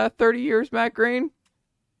last 30 years, Matt Green?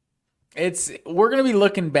 We're gonna be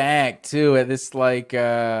looking back too at this, like,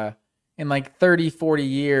 in like 30, 40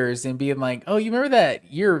 years and being like, oh, you remember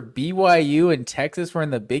that year BYU and Texas were in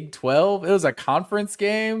the Big 12? It was a conference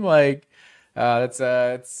game. Like,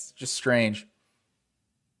 it's just strange.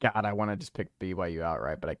 God, I want to just pick BYU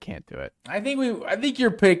outright, but I can't do it. I think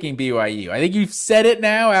you're picking BYU. I think you've said it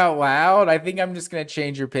now out loud. I think I'm just gonna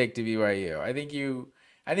change your pick to BYU. I think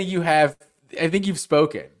you've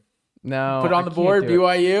spoken. No, put on the board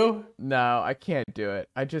BYU. No, I can't do it.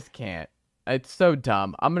 I just can't. It's so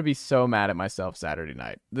dumb. I'm gonna be so mad at myself Saturday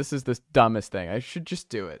night. This is the dumbest thing. I should just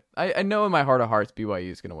do it. I know in my heart of hearts BYU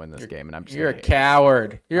is gonna win this game, and I'm just. You're a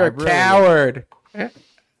coward. You're a coward.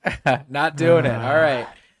 Not doing it. All right.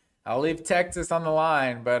 I'll leave Texas on the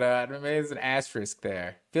line, but maybe there's an asterisk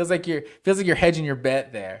there. Feels like you're hedging your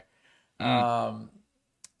bet there.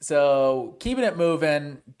 So keeping it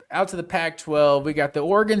moving out to the Pac-12, we got the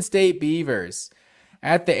Oregon State Beavers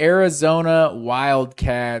at the Arizona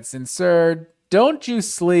Wildcats. And sir, don't you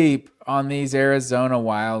sleep on these Arizona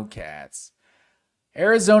Wildcats.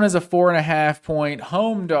 Arizona's a 4.5-point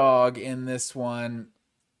home dog in this one.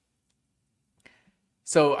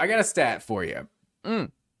 So I got a stat for you.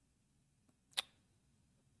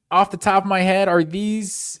 Off the top of my head, are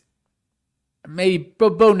these maybe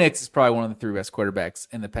Bo Nix is probably one of the 3 best quarterbacks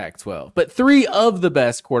in the Pac-12, but 3 of the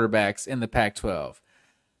best quarterbacks in the Pac-12.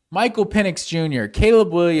 Michael Penix Jr.,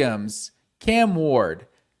 Caleb Williams, Cam Ward.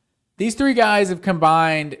 These three guys have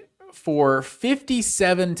combined for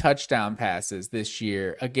 57 touchdown passes this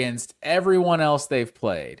year against everyone else they've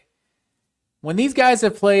played. When these guys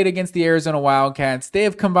have played against the Arizona Wildcats, they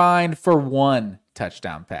have combined for 1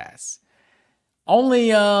 touchdown pass. Only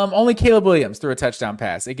Caleb Williams threw a touchdown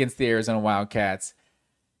pass against the Arizona Wildcats.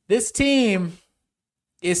 This team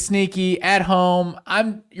is sneaky at home.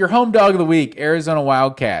 I'm your home dog of the week, Arizona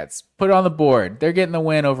Wildcats. Put it on the board. They're getting the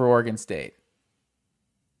win over Oregon State.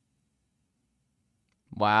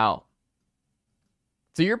 Wow.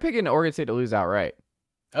 So you're picking Oregon State to lose outright.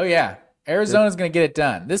 Oh, yeah. Arizona's going to get it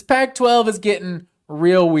done. This Pac-12 is getting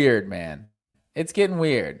real weird, man. It's getting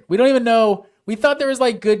weird. We don't even know. We thought there was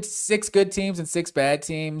like 6 good teams and 6 bad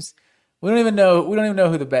teams. We don't even know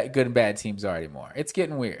who the good and bad teams are anymore. It's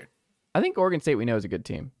getting weird. I think Oregon State we know is a good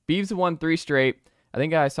team. Beavs have won 3 straight. I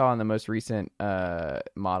think I saw in the most recent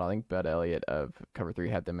model, I think Bud Elliott of Cover 3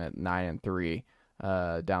 had them at 9-3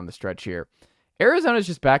 down the stretch here. Arizona's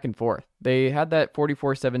just back and forth. They had that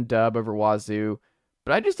 44-7 dub over Wazoo,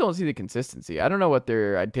 but I just don't see the consistency. I don't know what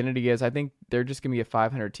their identity is. I think they're just going to be a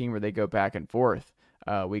 500 team where they go back and forth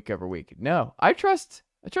week over week. No, I trust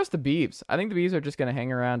the Beavs. I think the Beavs are just going to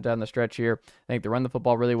hang around down the stretch here. I think they run the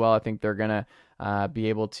football really well. I think they're going to be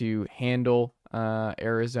able to handle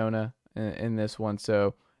Arizona in this one.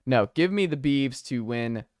 So, no, give me the Beavs to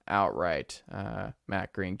win outright.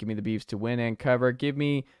 Matt Green, give me the Beavs to win and cover. Give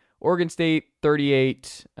me Oregon State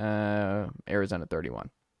 38, Arizona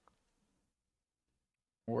 31.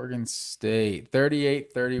 Oregon State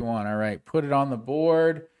 38-31. All right, put it on the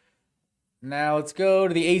board. Now let's go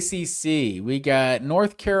to the ACC. We got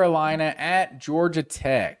North Carolina at Georgia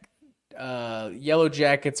Tech. Yellow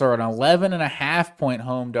Jackets are an 11.5-point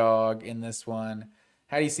home dog in this one.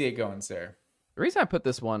 How do you see it going, sir? The reason I put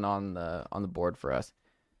this one on the board for us,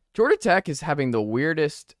 Georgia Tech is having the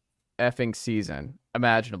weirdest effing season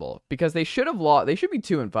imaginable because they should have lost. They should be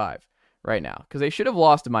 2-5 right now because they should have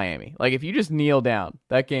lost to Miami. Like if you just kneel down,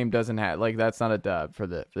 that game doesn't have that's not a dub for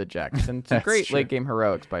the Jackets. And it's a great true. late game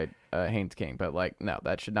heroics by Haynes King, but no,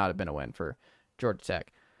 that should not have been a win for Georgia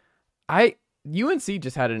Tech. UNC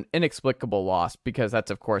just had an inexplicable loss because that's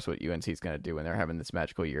of course what UNC is going to do when they're having this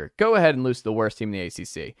magical year. Go ahead and lose to the worst team in the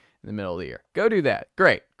ACC in the middle of the year. Go do that.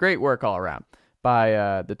 Great work all around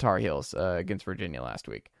by the Tar Heels against Virginia last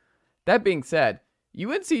week. That being said,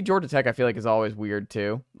 UNC Georgia Tech I feel like is always weird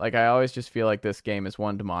too. Like I always just feel like this game is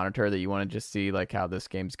one to monitor, that you want to just see like how this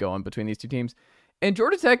game's going between these two teams. And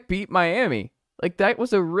Georgia Tech beat Miami. Like that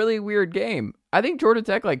was a really weird game. I think Georgia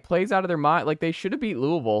Tech like plays out of their mind. Like they should have beat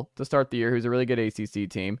Louisville to start the year, who's a really good ACC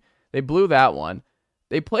team. They blew that one.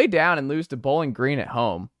 They play down and lose to Bowling Green at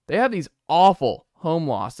home. They have these awful home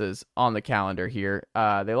losses on the calendar here.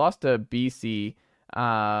 They lost to BC.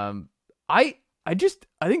 I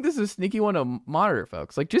think this is a sneaky one to monitor,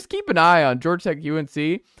 folks. Like, just keep an eye on Georgia Tech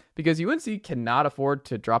UNC because UNC cannot afford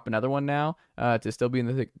to drop another one now to still be in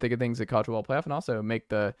the thick of things at college football playoff and also make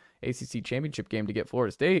the ACC championship game to get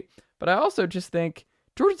Florida State. But I also just think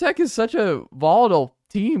Georgia Tech is such a volatile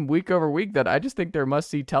team week over week that I just think they're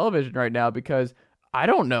must-see television right now because I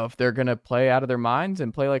don't know if they're going to play out of their minds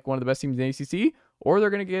and play like one of the best teams in the ACC or they're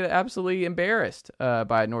going to get absolutely embarrassed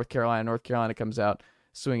by North Carolina. North Carolina comes out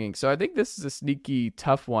swinging. So I think this is a sneaky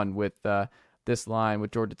tough one with this line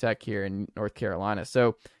with Georgia Tech here in North Carolina.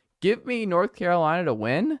 So give me North Carolina to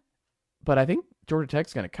win, but I think Georgia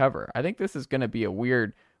Tech's going to cover. I think this is going to be a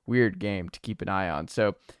weird game to keep an eye on.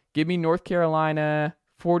 So give me North Carolina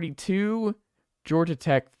 42, Georgia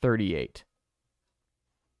Tech 38.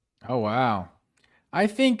 Oh, wow. I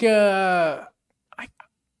think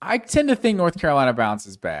I tend to think North Carolina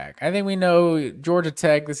bounces back. I think we know Georgia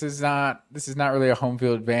Tech. This is not really a home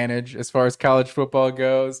field advantage as far as college football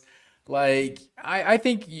goes. Like I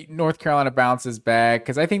think North Carolina bounces back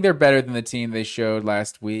because I think they're better than the team they showed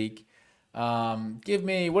last week. Give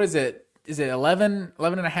me what is it? Is it 11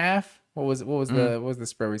 and a half? What was the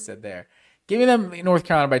spread we said there? Give me them North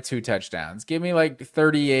Carolina by 2 touchdowns. Give me like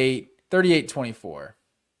 38-24.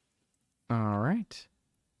 All right.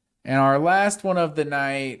 And our last one of the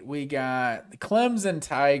night, we got Clemson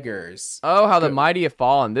Tigers. Oh, how the mighty have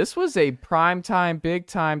fallen. This was a primetime,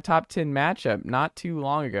 big-time, top 10 matchup not too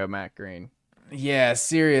long ago, Matt Green. Yeah,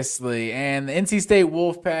 seriously. And the NC State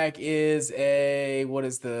Wolfpack is what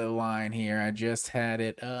is the line here? I just had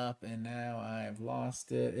it up, and now I've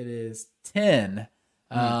lost it. It is 10.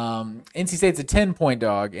 NC State's a 10-point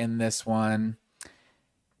dog in this one.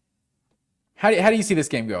 How do you see this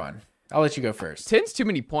game going? I'll let you go first. 10's too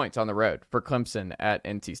many points on the road for Clemson at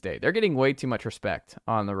NC State. They're getting way too much respect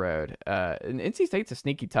on the road. And NC State's a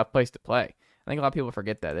sneaky tough place to play. I think a lot of people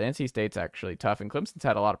forget that NC State's actually tough, and Clemson's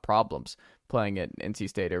had a lot of problems playing at NC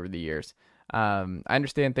State over the years. I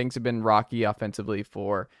understand things have been rocky offensively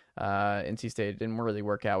for NC State. It didn't really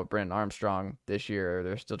work out with Brennan Armstrong this year.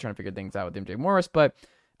 They're still trying to figure things out with MJ Morris, but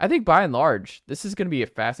I think by and large, this is going to be a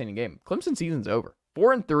fascinating game. Clemson season's over.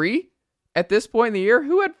 4-3 at this point in the year.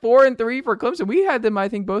 Who had 4-3 for Clemson? We had them, I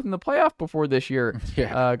think, both in the playoff before this year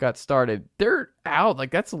got started. They're out. Like,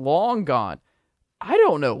 that's long gone. I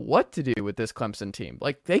don't know what to do with this Clemson team.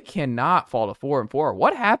 Like, they cannot fall to 4-4.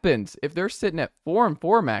 What happens if they're sitting at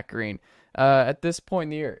 4-4, Matt Green, at this point in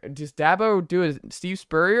the year? Does Dabo do a Steve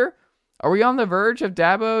Spurrier? Are we on the verge of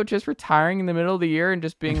Dabo just retiring in the middle of the year and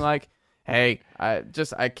just being like, hey, I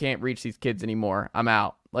can't reach these kids anymore. I'm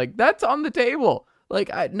out. Like, that's on the table.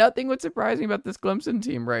 Like, nothing would surprise me about this Clemson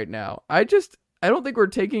team right now. I don't think we're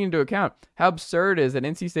taking into account how absurd it is that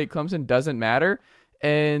NC State Clemson doesn't matter,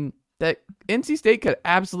 and that NC State could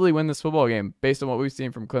absolutely win this football game based on what we've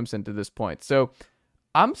seen from Clemson to this point. So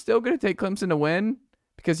I'm still going to take Clemson to win,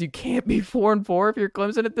 because you can't be 4-4 if you're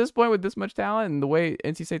Clemson at this point with this much talent and the way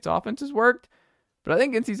NC State's offense has worked. But I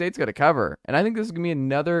think NC State's going to cover, and I think this is going to be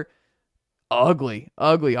another ugly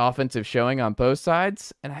offensive showing on both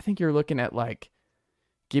sides. And I think you're looking at, like,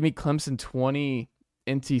 give me Clemson 20,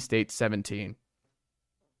 NC State 17.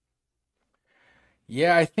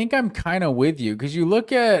 Yeah, I think I'm kind of with you, because you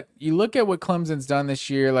look at what Clemson's done this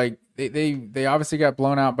year. Like, they obviously got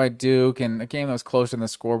blown out by Duke, and a game that was closer than the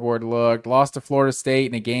scoreboard looked. Lost to Florida State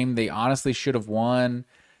in a game they honestly should have won.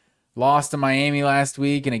 Lost to Miami last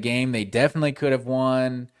week in a game they definitely could have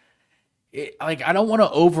won. I don't want to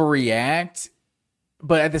overreact,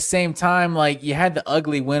 but at the same time, like, you had the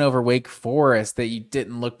ugly win over Wake Forest that you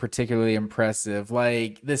didn't look particularly impressive.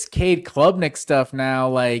 Like, this Cade Klubnik stuff now,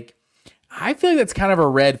 like, I feel like that's kind of a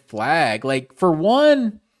red flag. Like, for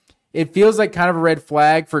one, it feels like kind of a red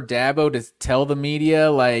flag for Dabo to tell the media,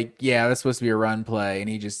 like, yeah, that's supposed to be a run play, and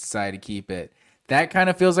he just decided to keep it. That kind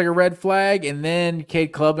of feels like a red flag. And then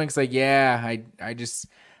Cade Klubnik's like, yeah,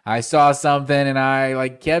 I saw something and I,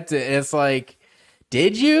 like, kept it. It's like,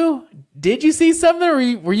 did you see something, or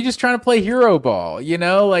were you just trying to play hero ball? You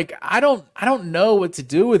know, like, I don't know what to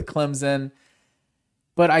do with Clemson,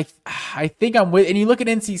 but I think I'm with. And you look at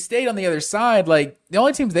NC State on the other side, like, the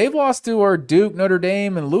only teams they've lost to are Duke, Notre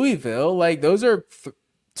Dame, and Louisville. Like, those are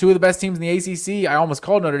two of the best teams in the ACC. I almost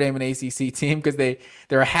called Notre Dame an ACC team because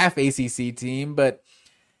they're a half ACC team, but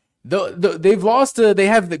they've lost to, they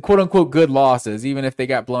have the quote unquote good losses, even if they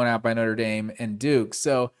got blown out by Notre Dame and Duke.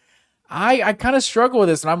 So I kind of struggle with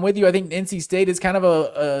this, and I'm with you. I think NC State is kind of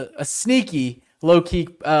a sneaky, low key,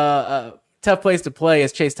 tough place to play,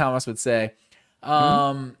 as Chase Thomas would say.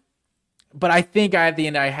 But I think at the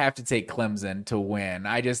end I have to take Clemson to win.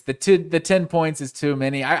 The 10 points is too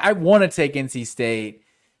many. I want to take NC State,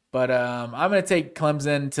 but I'm going to take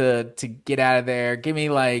Clemson to get out of there. Give me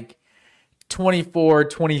like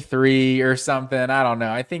 24-23 or something. I don't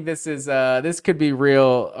know. I think this could be a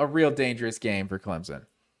real dangerous game for Clemson.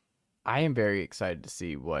 I am very excited to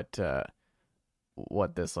see what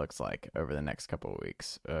this looks like over the next couple of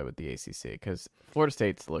weeks with the ACC, because Florida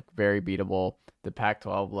State's look very beatable. The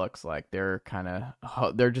Pac-12 looks like they're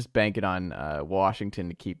just banking on Washington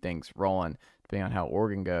to keep things rolling, depending on how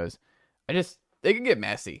Oregon goes. They could get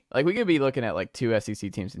messy. Like, we could be looking at like 2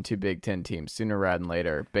 SEC teams and 2 Big Ten teams sooner rather than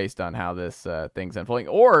later, based on how this thing's unfolding.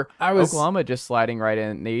 Or Oklahoma just sliding right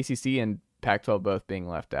in, the ACC and Pac-12 both being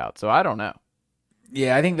left out. So I don't know.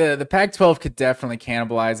 Yeah, I think the Pac-12 could definitely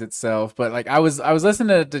cannibalize itself. But like, I was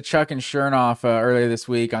listening to Chuck and Chernoff earlier this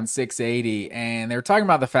week on 680, and they were talking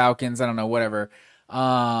about the Falcons. I don't know, whatever.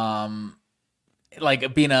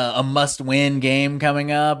 Like, being a must-win game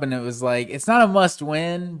coming up, and it was like, it's not a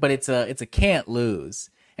must-win, but it's a can't lose.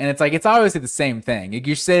 And it's like, it's obviously the same thing. Like,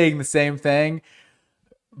 you're saying the same thing,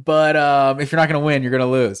 but if you're not going to win, you're going to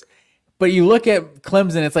lose. But you look at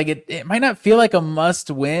Clemson, it's like, it might not feel like a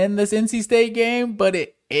must-win, this NC State game, but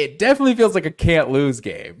it definitely feels like a can't-lose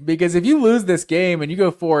game. Because if you lose this game and you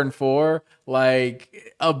go 4-4,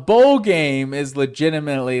 like, a bowl game is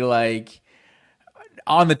legitimately, like,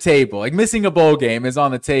 on the table. Like, missing a bowl game is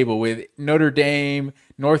on the table with Notre Dame,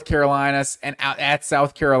 North Carolina, and at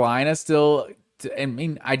South Carolina still. I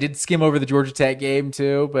mean, I did skim over the Georgia Tech game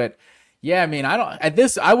too, but yeah, I mean,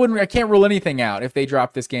 I can't rule anything out if they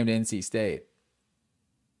drop this game to NC State.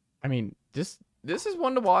 I mean, this is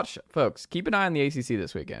one to watch, folks. Keep an eye on the ACC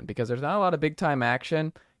this weekend, because there's not a lot of big time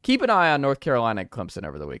action. Keep an eye on North Carolina and Clemson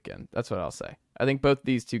over the weekend. That's what I'll say. I think both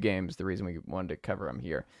these two games, the reason we wanted to cover them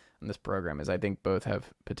here on this program, is I think both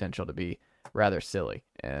have potential to be rather silly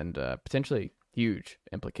and potentially huge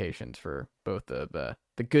implications for both of the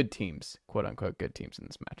good teams, quote unquote good teams, in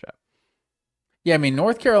this matchup. Yeah, I mean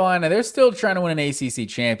North Carolina, they're still trying to win an ACC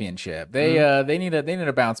championship. They need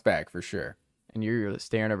a bounce back for sure. And you're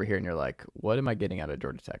staring over here and you're like, what am I getting out of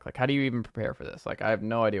Georgia Tech? Like, how do you even prepare for this? Like, I have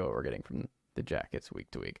no idea what we're getting from the Jackets week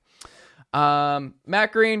to week.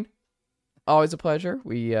 Matt Green, always a pleasure.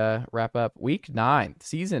 We wrap up week 9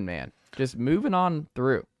 season, man. Just moving on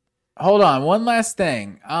through. Hold on, one last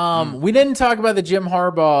thing. We didn't talk about the Jim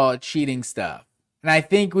Harbaugh cheating stuff. And I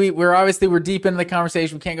think we're deep into the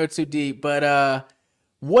conversation. We can't go too deep, but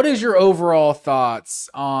what is your overall thoughts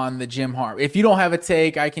on the Jim Harbaugh? If you don't have a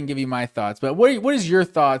take, I can give you my thoughts. But what is your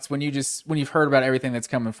thoughts when you've heard about everything that's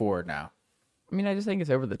coming forward now? I mean, I just think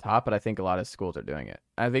it's over the top, but I think a lot of schools are doing it.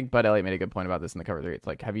 I think Bud Elliott made a good point about this in the cover 3. It's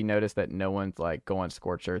like, have you noticed that no one's like going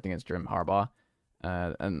scorched earth against Jim Harbaugh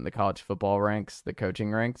and the college football ranks, the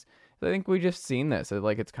coaching ranks? I think we just seen this.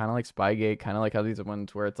 It's kind of like Spygate, kind of like how these are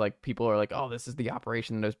ones where it's like people are like, oh, this is the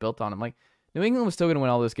operation that it was built on. I'm like, New England was still going to win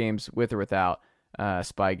all those games with or without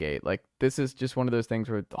Spygate. Like, this is just one of those things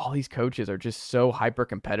where all these coaches are just so hyper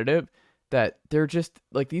competitive that they're just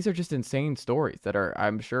like, these are just insane stories that are,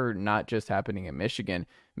 I'm sure, not just happening in Michigan.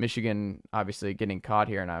 Michigan obviously getting caught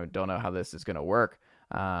here, and I don't know how this is going to work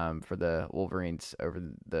for the Wolverines over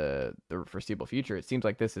the foreseeable future. It seems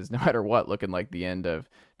like this is, no matter what, looking like the end of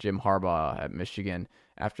Jim Harbaugh at Michigan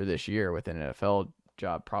after this year with an NFL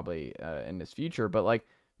job probably in his future. But like,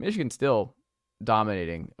 Michigan's still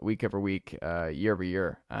dominating week over week, year over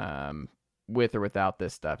year, with or without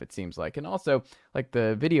this stuff, it seems like. And also like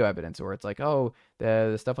the video evidence where it's like, oh,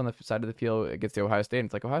 the stuff on the side of the field against the Ohio State, and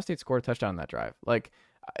it's like Ohio State scored a touchdown on that drive. Like,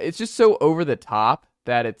 it's just so over the top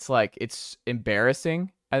that it's like, it's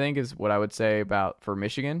embarrassing, I think, is what I would say for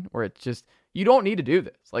Michigan, where it's just, you don't need to do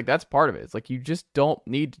this. Like, that's part of it. It's like, you just don't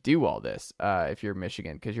need to do all this if you're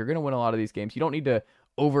Michigan, because you're going to win a lot of these games. You don't need to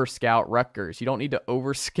over scout Rutgers. You don't need to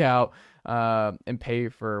over scout and pay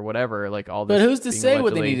for whatever, like all this. But who's to say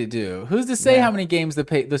what they need to do? Who's to say how many games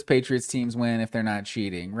those Patriots teams win if they're not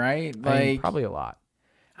cheating, right? Like, I mean, probably a lot.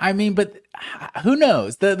 I mean, but who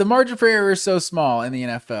knows? The margin for error is so small in the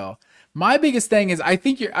NFL. My biggest thing is, I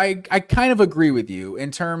think I kind of agree with you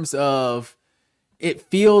in terms of, it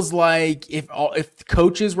feels like if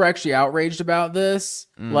coaches were actually outraged about this,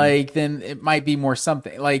 like, then it might be more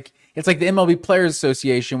something. Like, it's like the MLB Players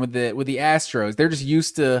Association with the Astros. They're just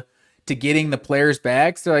used to getting the players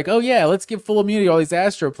back. So they're like, oh yeah, let's give full immunity to all these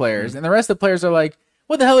Astro players. And the rest of the players are like,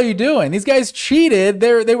 what the hell are you doing? These guys cheated.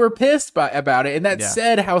 They were pissed about it. And that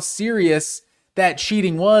said how serious that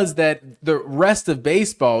cheating was, that the rest of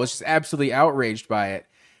baseball was just absolutely outraged by it.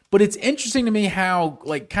 But it's interesting to me how,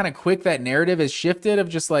 like, kind of quick that narrative has shifted of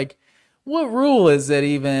just like, what rule is it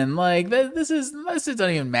even? Like, this doesn't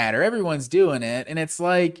even matter. Everyone's doing it. And it's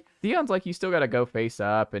like, Deion's like, you still got to go face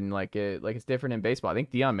up, and like it's different in baseball. I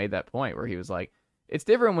think Deion made that point where he was like, it's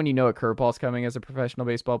different when you know a curveball's coming as a professional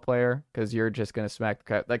baseball player, because you're just going to smack the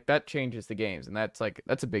cut. Like, that changes the games, and that's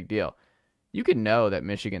a big deal. You can know that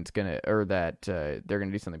Michigan's going to, or that they're going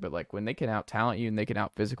to do something, but like, when they can out-talent you and they can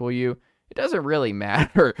out-physical you, it doesn't really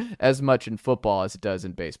matter as much in football as it does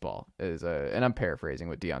in baseball. And I'm paraphrasing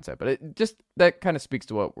what Deion said, but it just, that kind of speaks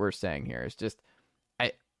to what we're saying here. It's just,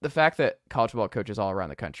 the fact that college football coaches all around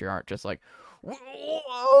the country aren't just like,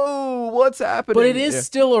 whoa, what's happening? But it is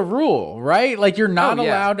still a rule, right? Like, you're not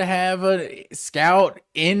allowed to have a scout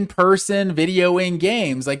in-person videoing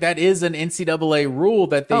games. Like, that is an NCAA rule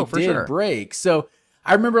that they did break. So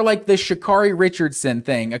I remember like the Sha'Carri Richardson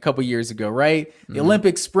thing a couple years ago, right? The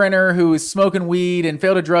Olympic sprinter who was smoking weed and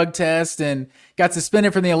failed a drug test and got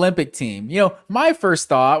suspended from the Olympic team. You know, my first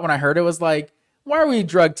thought when I heard it was like, why are we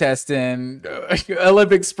drug testing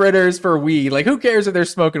Olympic sprinters for weed? Like, who cares if they're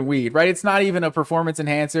smoking weed, right? It's not even a performance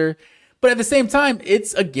enhancer. But at the same time,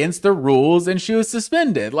 it's against the rules, and she was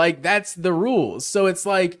suspended. Like, that's the rules. So it's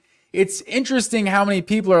like, it's interesting how many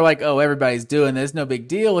people are like, oh, everybody's doing this, no big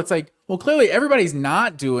deal. It's like, well, clearly everybody's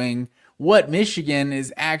not doing what Michigan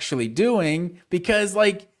is actually doing, because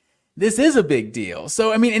like, this is a big deal.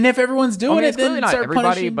 So, I mean, and if everyone's doing it, then not start everybody,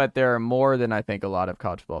 punishing. but there are more than I think a lot of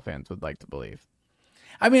college football fans would like to believe.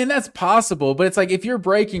 I mean, that's possible, but it's like, if you're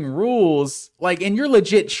breaking rules, like, and you're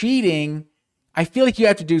legit cheating, I feel like you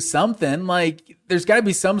have to do something. Like, there's got to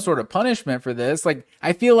be some sort of punishment for this. Like,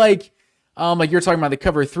 I feel like you're talking about the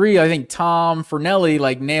cover 3, I think Tom Fernelli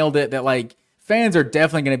like nailed it, that like, fans are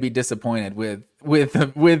definitely going to be disappointed with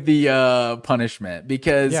the punishment,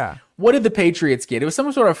 because what did the Patriots get? It was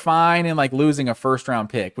some sort of fine and like losing a first round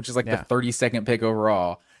pick, which is like the 32nd pick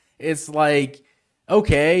overall. It's like,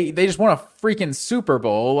 okay, they just won a freaking Super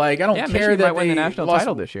Bowl. Like, I don't care Michigan that might win they the national lost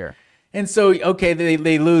title this year. And so, okay,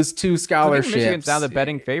 they lose 2 scholarships. Michigan's now the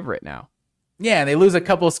betting favorite now. Yeah, they lose a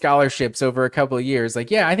couple of scholarships over a couple of years.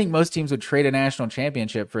 Like, yeah, I think most teams would trade a national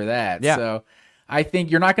championship for that. Yeah. So I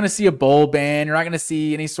think you're not going to see a bowl ban. You're not going to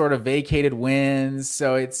see any sort of vacated wins.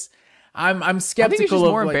 So I'm skeptical. I think it's just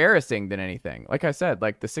more of embarrassing than anything. Like I said,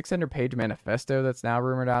 like the 600-page manifesto that's now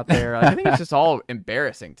rumored out there. I think it's just all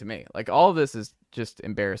embarrassing to me. Like all of this is just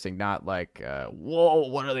embarrassing, not like, whoa,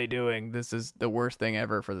 what are they doing? This is the worst thing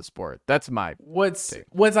ever for the sport. That's my take.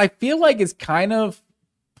 What's I feel like is kind of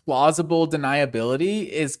plausible deniability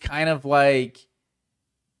is kind of like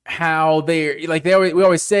how we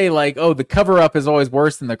always say like, oh, the cover up is always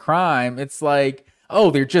worse than the crime. It's like, oh,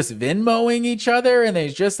 they're just Venmoing each other and they're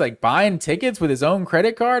just like buying tickets with his own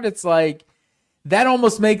credit card. It's like that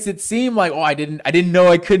almost makes it seem like, oh, I didn't know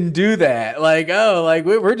I couldn't do that. Like, oh, like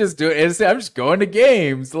we're just doing it. I'm just going to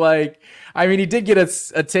games. Like, I mean, he did get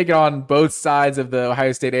a ticket on both sides of the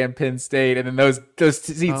Ohio State and Penn State, and then those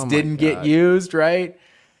seats didn't get used, right?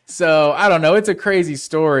 So I don't know. It's a crazy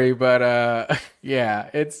story, but yeah,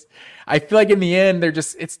 I feel like in the end,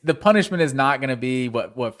 the punishment is not going to be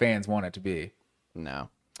what fans want it to be. No,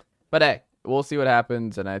 but hey, we'll see what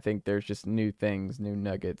happens, and I think there's just new things, new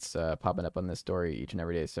nuggets popping up on this story each and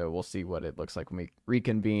every day. So we'll see what it looks like when we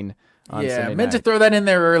reconvene on Sunday night. I meant to throw that in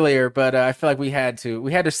there earlier, but I feel like we had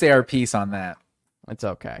to say our piece on that. It's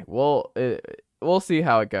okay. We'll see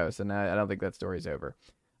how it goes, and I don't think that story's over.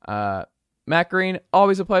 Matt Green,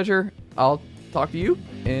 always a pleasure. I'll talk to you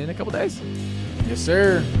in a couple days. Yes,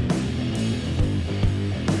 sir.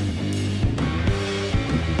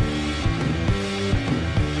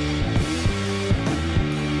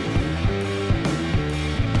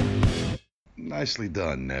 Nicely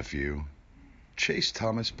done, nephew. Chase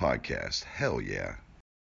Thomas Podcast. Hell yeah.